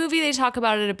 And in the movie, they talk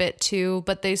about it a bit too,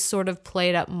 but they sort of play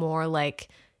it up more like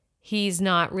he's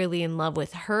not really in love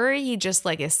with her. He just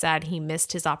like is sad he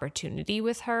missed his opportunity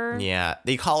with her. Yeah.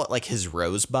 They call it like his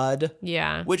rosebud.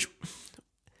 Yeah. Which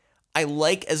I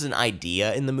like as an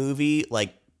idea in the movie,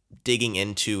 like digging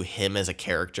into him as a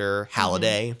character,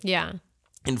 Halliday. Mm-hmm. Yeah.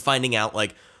 And finding out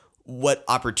like what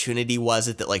opportunity was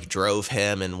it that like drove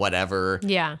him and whatever.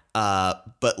 Yeah.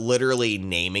 But literally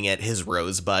naming it his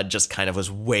rosebud just kind of was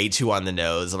way too on the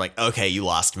nose. I'm like, okay, you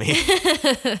lost me.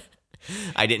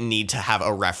 I didn't need to have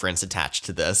a reference attached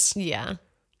to this. Yeah.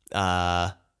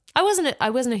 I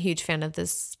wasn't a huge fan of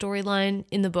this storyline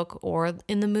in the book or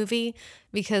in the movie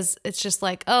because it's just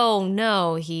like, oh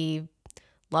no, he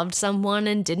loved someone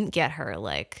and didn't get her.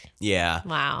 Like, yeah.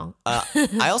 Wow.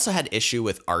 I also had issue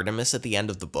with Artemis at the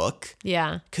end of the book.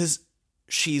 Yeah. Because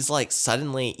she's like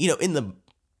suddenly, in the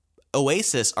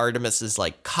Oasis, Artemis is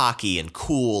like cocky and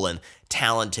cool and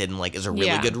talented and like is a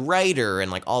really good writer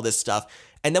and like all this stuff.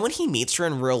 And then when he meets her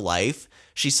in real life,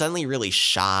 she's suddenly really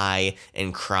shy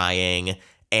and crying,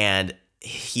 and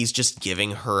he's just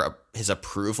giving her his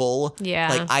approval. Yeah.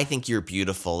 Like, I think you're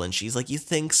beautiful. And she's like, you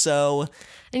think so?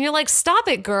 And you're like, stop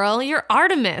it, girl. You're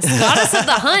Artemis, goddess of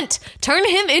the hunt. Turn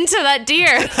him into that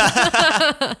deer.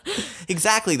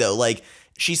 Exactly, though. Like,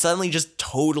 she suddenly just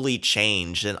totally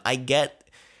changed. And I get,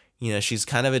 she's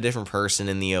kind of a different person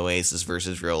in the Oasis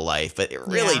versus real life, but it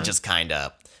really just kind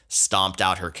of stomped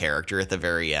out her character at the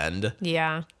very end.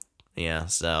 Yeah. Yeah,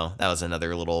 so that was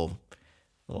another little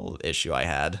issue I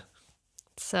had.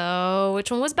 So, which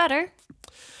one was better?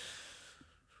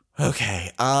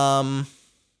 Okay, I'm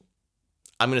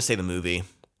going to say the movie.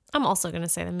 I'm also going to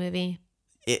say the movie.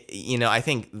 I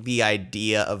think the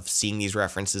idea of seeing these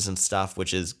references and stuff,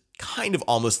 which is kind of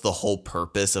almost the whole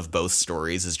purpose of both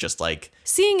stories, is just like...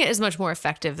 Seeing it is much more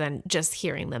effective than just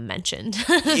hearing them mentioned.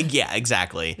 Yeah,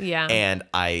 exactly. Yeah.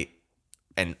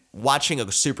 And watching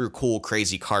a super cool,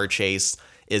 crazy car chase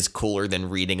is cooler than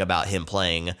reading about him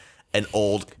playing an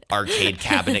old arcade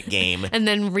cabinet game. And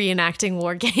then reenacting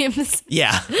war games.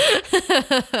 Yeah.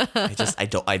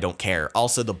 I don't care.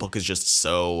 Also, the book is just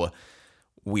so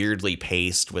weirdly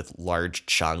paced with large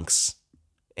chunks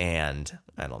and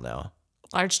I don't know.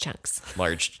 Large chunks.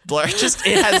 Large, just,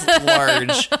 it has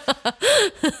large,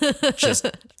 just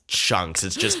chunks.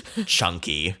 It's just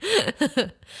chunky.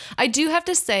 I do have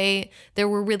to say there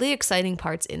were really exciting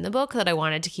parts in the book that I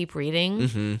wanted to keep reading.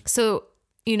 Mm-hmm. So,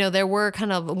 there were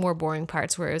kind of more boring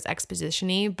parts where it was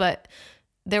exposition-y, but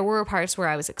there were parts where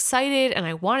I was excited and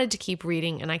I wanted to keep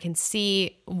reading, and I can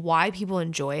see why people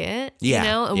enjoy it,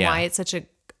 and why it's such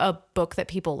a book that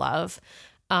people love.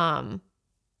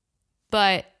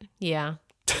 But yeah.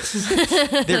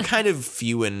 They're kind of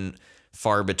few and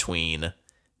far between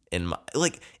in my,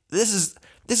 like, this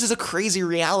is a crazy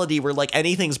reality where like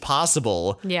anything's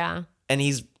possible. Yeah. And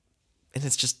it's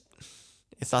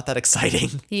not that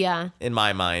exciting. Yeah. In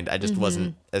my mind. I just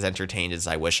wasn't as entertained as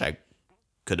I wish I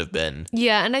could have been.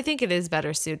 Yeah, and I think it is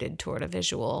better suited toward a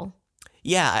visual.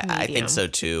 Yeah, I think so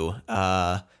too.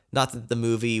 Not that the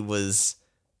movie was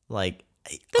like...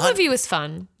 The movie was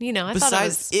fun. I thought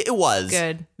it was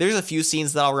good. There's a few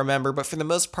scenes that I'll remember, but for the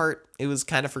most part, it was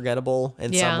kind of forgettable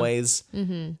in some ways.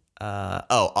 Mm-hmm.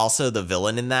 Also the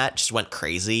villain in that just went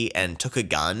crazy and took a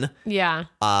gun. Yeah.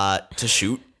 To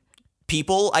shoot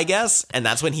people, I guess, and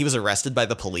that's when he was arrested by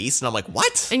the police, and I'm like,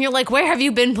 what? And you're like, where have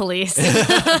you been, police?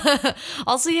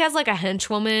 Also, he has like a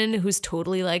henchwoman who's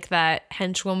totally like that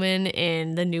henchwoman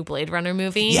in the new Blade Runner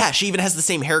movie. Yeah, she even has the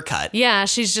same haircut. Yeah,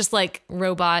 she's just like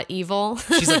robot evil.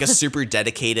 She's like a super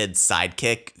dedicated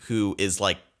sidekick who is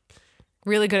like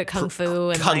really good at kung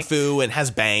fu and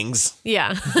has bangs.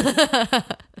 Yeah.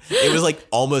 It was like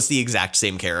almost the exact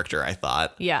same character, I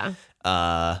thought. Yeah.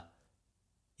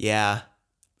 Yeah.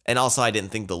 And also, I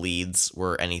didn't think the leads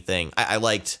were anything. I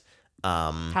liked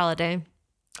Halliday.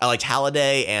 I liked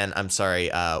Halliday, and I'm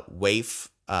sorry, Waif.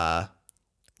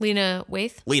 Lena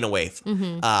Waithe.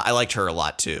 Mm-hmm. I liked her a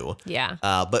lot too. Yeah.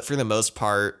 But for the most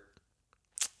part,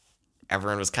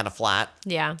 everyone was kind of flat.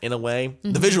 Yeah. In a way.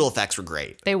 Mm-hmm. The visual effects were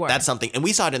great. They were. That's something. And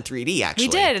we saw it in 3D, actually.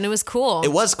 We did, and it was cool.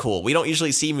 It was cool. We don't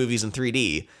usually see movies in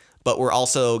 3D, but we're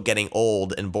also getting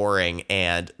old and boring.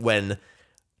 And when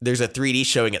there's a 3D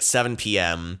showing at 7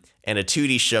 p.m. and a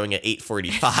 2D showing at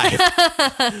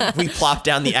 8:45, we plop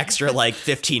down the extra like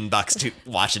 $15 to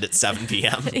watch it at 7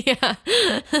 p.m. Yeah.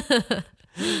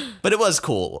 But it was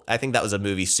cool. I think that was a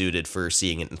movie suited for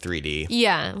seeing it in 3D.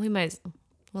 Yeah, we might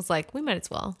as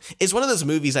well. It's one of those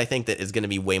movies I think that is going to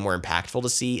be way more impactful to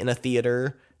see in a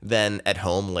theater than at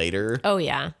home later. Oh,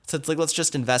 yeah. So it's like, let's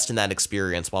just invest in that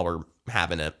experience while we're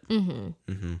having it.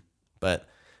 Mm-hmm. Mm-hmm. But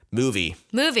movie.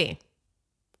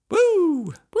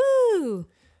 Woo! Woo!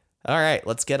 All right,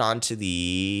 let's get on to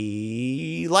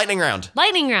the lightning round.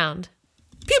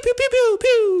 Pew, pew, pew, pew,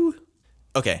 pew.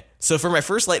 Okay, so for my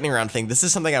first lightning round thing, this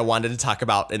is something I wanted to talk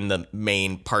about in the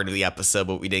main part of the episode,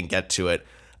 but we didn't get to it.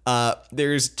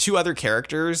 There's two other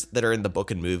characters that are in the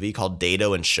book and movie called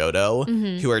Dado and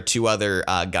Shoto, who are two other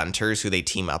Gunters who they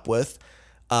team up with.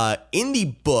 In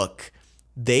the book,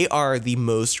 they are the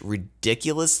most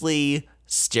ridiculously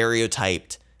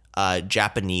stereotyped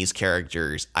Japanese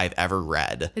characters I've ever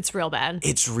read. It's real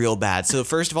bad. So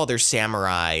first of all, there's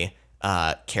samurai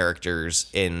characters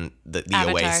in the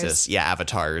Oasis. Yeah,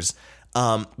 avatars.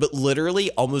 But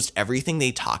literally almost everything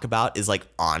they talk about is like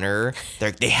honor.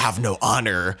 They have no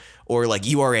honor, or like,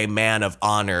 you are a man of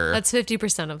honor. That's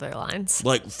 50% of their lines.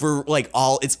 Like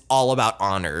it's all about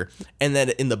honor. And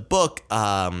then in the book,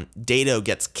 Dado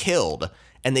gets killed,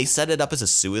 and they set it up as a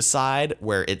suicide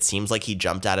where it seems like he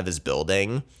jumped out of his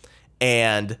building,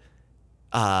 and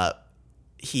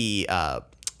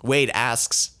Wade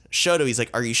asks Shoto, he's like,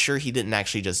 are you sure he didn't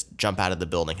actually just jump out of the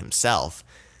building himself?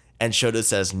 And Shoto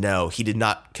says, no, he did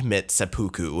not commit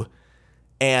seppuku.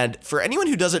 And for anyone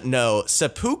who doesn't know,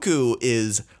 seppuku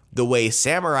is the way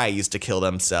samurai used to kill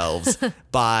themselves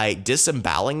by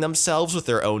disemboweling themselves with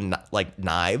their own like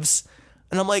knives.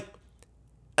 And I'm like,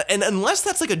 and unless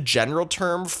that's like a general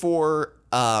term for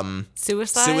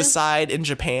suicide in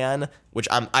Japan, which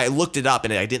I looked it up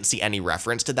and I didn't see any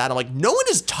reference to that. I'm like, no one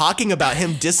is talking about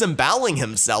him disemboweling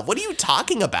himself. What are you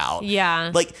talking about?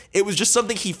 Yeah. Like, it was just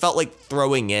something he felt like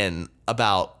throwing in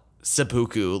about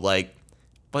seppuku. Like,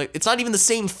 but it's not even the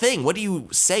same thing. What are you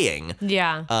saying?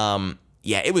 Yeah.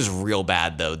 Yeah, it was real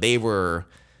bad though. They were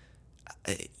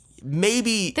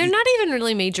maybe they're not even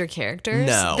really major characters.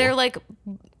 No. They're like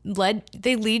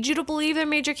they lead you to believe they're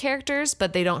major characters,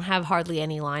 but they don't have hardly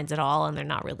any lines at all, and they're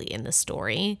not really in the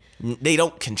story. They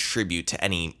don't contribute to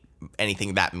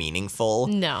anything that meaningful.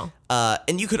 No.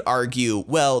 And you could argue,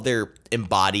 well, they're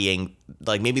embodying,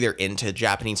 like, maybe they're into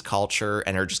Japanese culture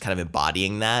and are just kind of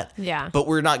embodying that. Yeah. But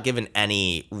we're not given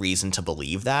any reason to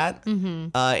believe that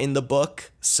in the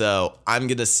book. So I'm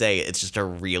going to say it's just a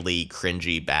really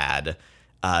cringy, bad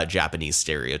Japanese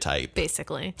stereotype.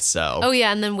 Basically. So. Oh,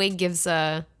 yeah. And then Wade gives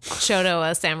Shoto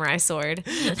a samurai sword.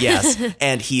 Yes.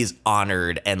 And he's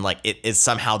honored, and like it is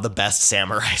somehow the best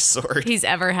samurai sword he's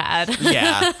ever had.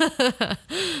 Yeah.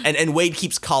 And Wade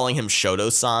keeps calling him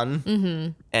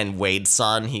Shoto-san and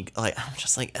Wade-san. I'm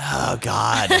just like, oh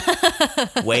God.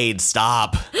 Wade,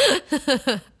 stop.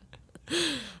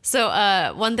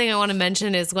 So one thing I want to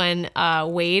mention is when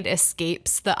Wade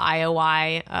escapes the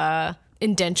IOI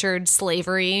indentured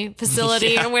slavery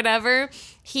facility or whatever,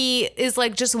 he is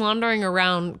like just wandering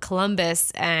around Columbus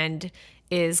and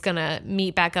is gonna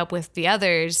meet back up with the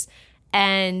others,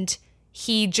 and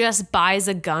he just buys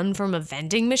a gun from a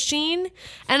vending machine.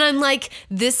 And I'm like,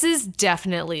 this is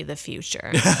definitely the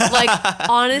future. Like,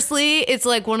 honestly, it's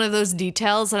like one of those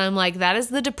details that I'm like, that is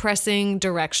the depressing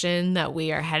direction that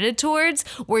we are headed towards,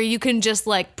 where you can just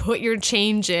like put your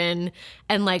change in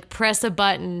and like press a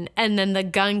button, and then the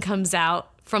gun comes out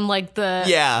from like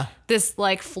this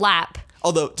like flap.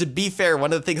 Although, to be fair,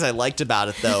 one of the things I liked about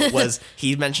it, though, was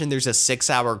he mentioned there's a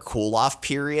 6-hour cool-off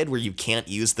period where you can't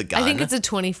use the gun. I think it's a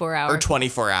 24-hour. Or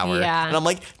 24-hour. Yeah. And I'm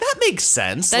like, that makes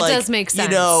sense. That does make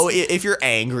sense. You know, if you're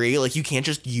angry, like, you can't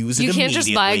just use it immediately. You can't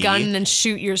just buy a gun and then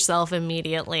shoot yourself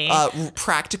immediately.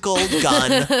 Practical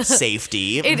gun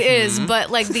safety. It is, but,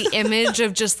 like, the image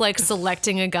of just, like,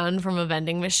 selecting a gun from a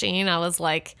vending machine, I was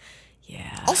like...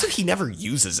 Yeah. Also, he never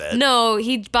uses it. No,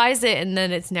 he buys it and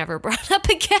then it's never brought up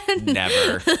again.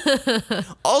 Never.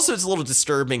 Also, it's a little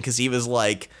disturbing because he was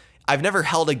like, I've never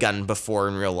held a gun before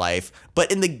in real life,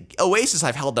 but in the Oasis,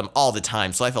 I've held them all the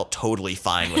time, so I felt totally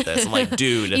fine with this. I'm like,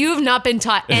 dude. You have not been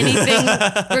taught anything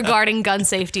regarding gun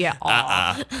safety at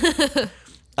all.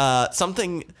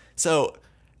 So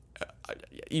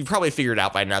you probably figured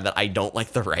out by now that I don't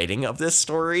like the writing of this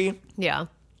story. Yeah.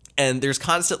 And there's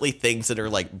constantly things that are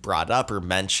like brought up or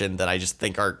mentioned that I just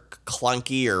think are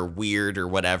clunky or weird or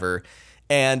whatever.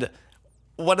 And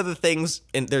one of the things,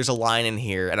 and there's a line in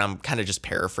here, and I'm kind of just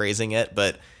paraphrasing it,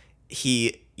 but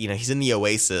he's in the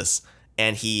Oasis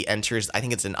and he enters, I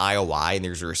think it's an IOI, and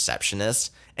there's a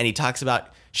receptionist, and he talks about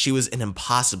she was an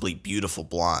impossibly beautiful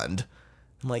blonde.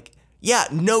 I'm like, yeah,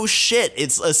 no shit.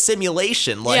 It's a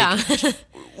simulation. Like, yeah.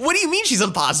 What do you mean she's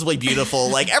impossibly beautiful?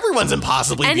 Like, everyone's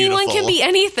impossibly beautiful. Anyone can be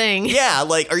anything. Yeah,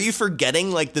 like, are you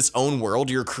forgetting, like, this own world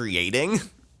you're creating?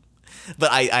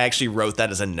 But I actually wrote that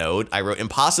as a note. I wrote,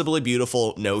 impossibly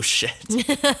beautiful, no shit.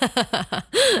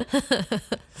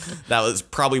 That was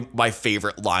probably my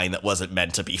favorite line that wasn't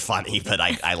meant to be funny, but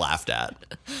I laughed at.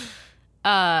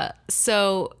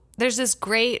 So there's this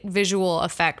great visual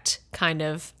effect kind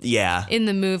of in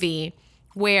the movie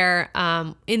where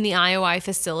in the IOI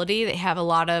facility, they have a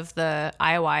lot of the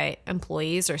IOI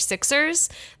employees or Sixers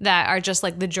that are just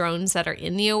like the drones that are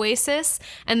in the Oasis.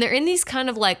 And they're in these kind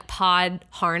of like pod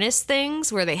harness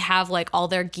things where they have like all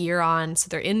their gear on. So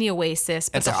they're in the Oasis.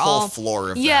 But it's a whole floor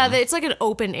of them. Yeah, it's like an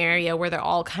open area where they're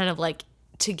all kind of like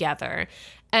together.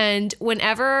 And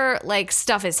whenever like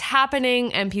stuff is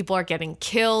happening and people are getting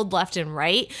killed left and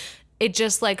right, it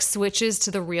just like switches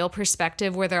to the real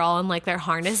perspective where they're all in like their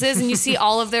harnesses and you see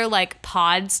all of their like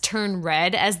pods turn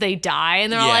red as they die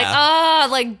and they're all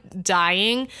like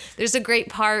dying. There's a great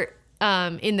part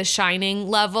in the Shining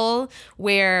level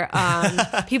where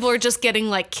people are just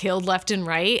getting like killed left and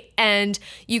right and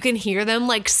you can hear them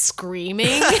like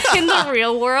screaming in the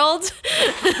real world.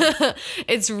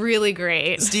 It's really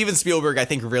great. Steven Spielberg, I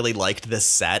think, really liked this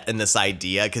set and this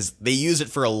idea because they use it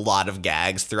for a lot of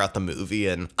gags throughout the movie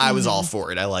and I was all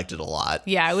for it. I liked it a lot.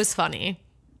 Yeah, it was funny.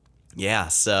 Yeah,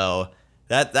 so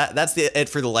that's it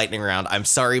for the lightning round. I'm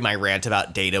sorry my rant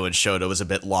about Data and Shota was a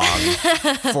bit long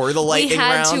for the lightning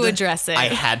round. We had to address it. I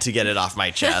had to get it off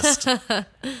my chest.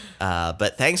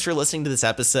 But thanks for listening to this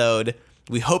episode.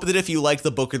 We hope that if you liked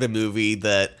the book or the movie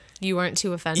that you weren't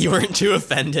too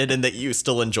offended. And that you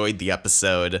still enjoyed the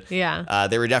episode. Yeah.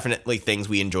 There were definitely things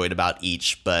we enjoyed about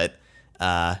each, but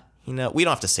we don't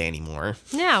have to say anymore.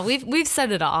 Yeah, we've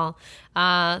said it all.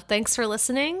 Thanks for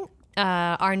listening.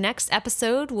 Our next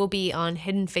episode will be on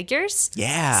Hidden Figures.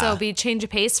 Yeah. So it'll be a change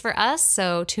of pace for us.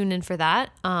 So tune in for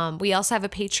that. We also have a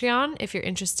Patreon if you're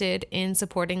interested in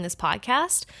supporting this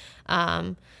podcast.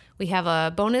 We have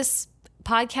a bonus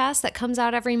podcast that comes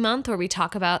out every month where we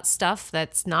talk about stuff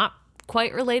that's not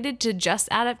quite related to just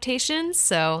adaptations.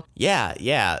 So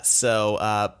yeah.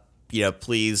 So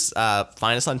please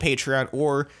find us on Patreon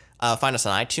or find us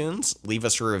on iTunes. Leave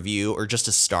us a review or just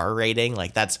a star rating.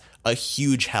 Like that's a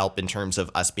huge help in terms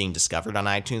of us being discovered on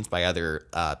iTunes by other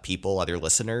people, other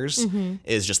listeners.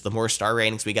 Is just the more star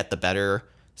ratings we get, the better.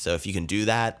 So if you can do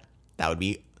that, that would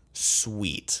be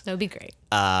sweet. That would be great.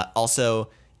 Also,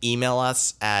 email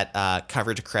us at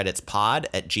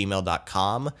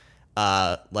covertocreditspod@gmail.com.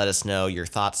 Let us know your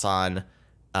thoughts on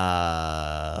what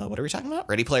are we talking about?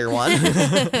 Ready Player One.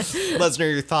 Let us know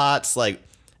your thoughts, like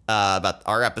about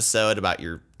our episode, about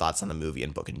your thoughts on the movie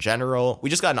and book in general. We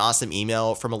just got an awesome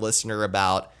email from a listener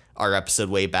about our episode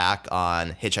way back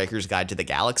on Hitchhiker's Guide to the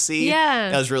Galaxy. Yeah.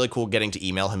 That was really cool getting to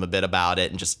email him a bit about it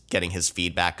and just getting his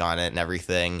feedback on it and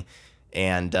everything.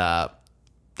 And did I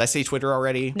say Twitter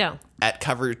already? No. At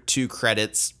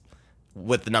Cover2Credits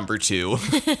with the number 2.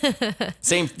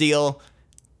 Same deal.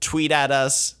 Tweet at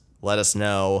us. Let us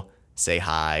know. Say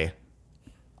hi.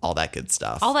 All that good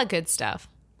stuff. All that good stuff.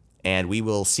 And we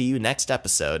will see you next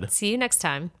episode. See you next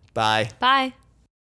time. Bye. Bye.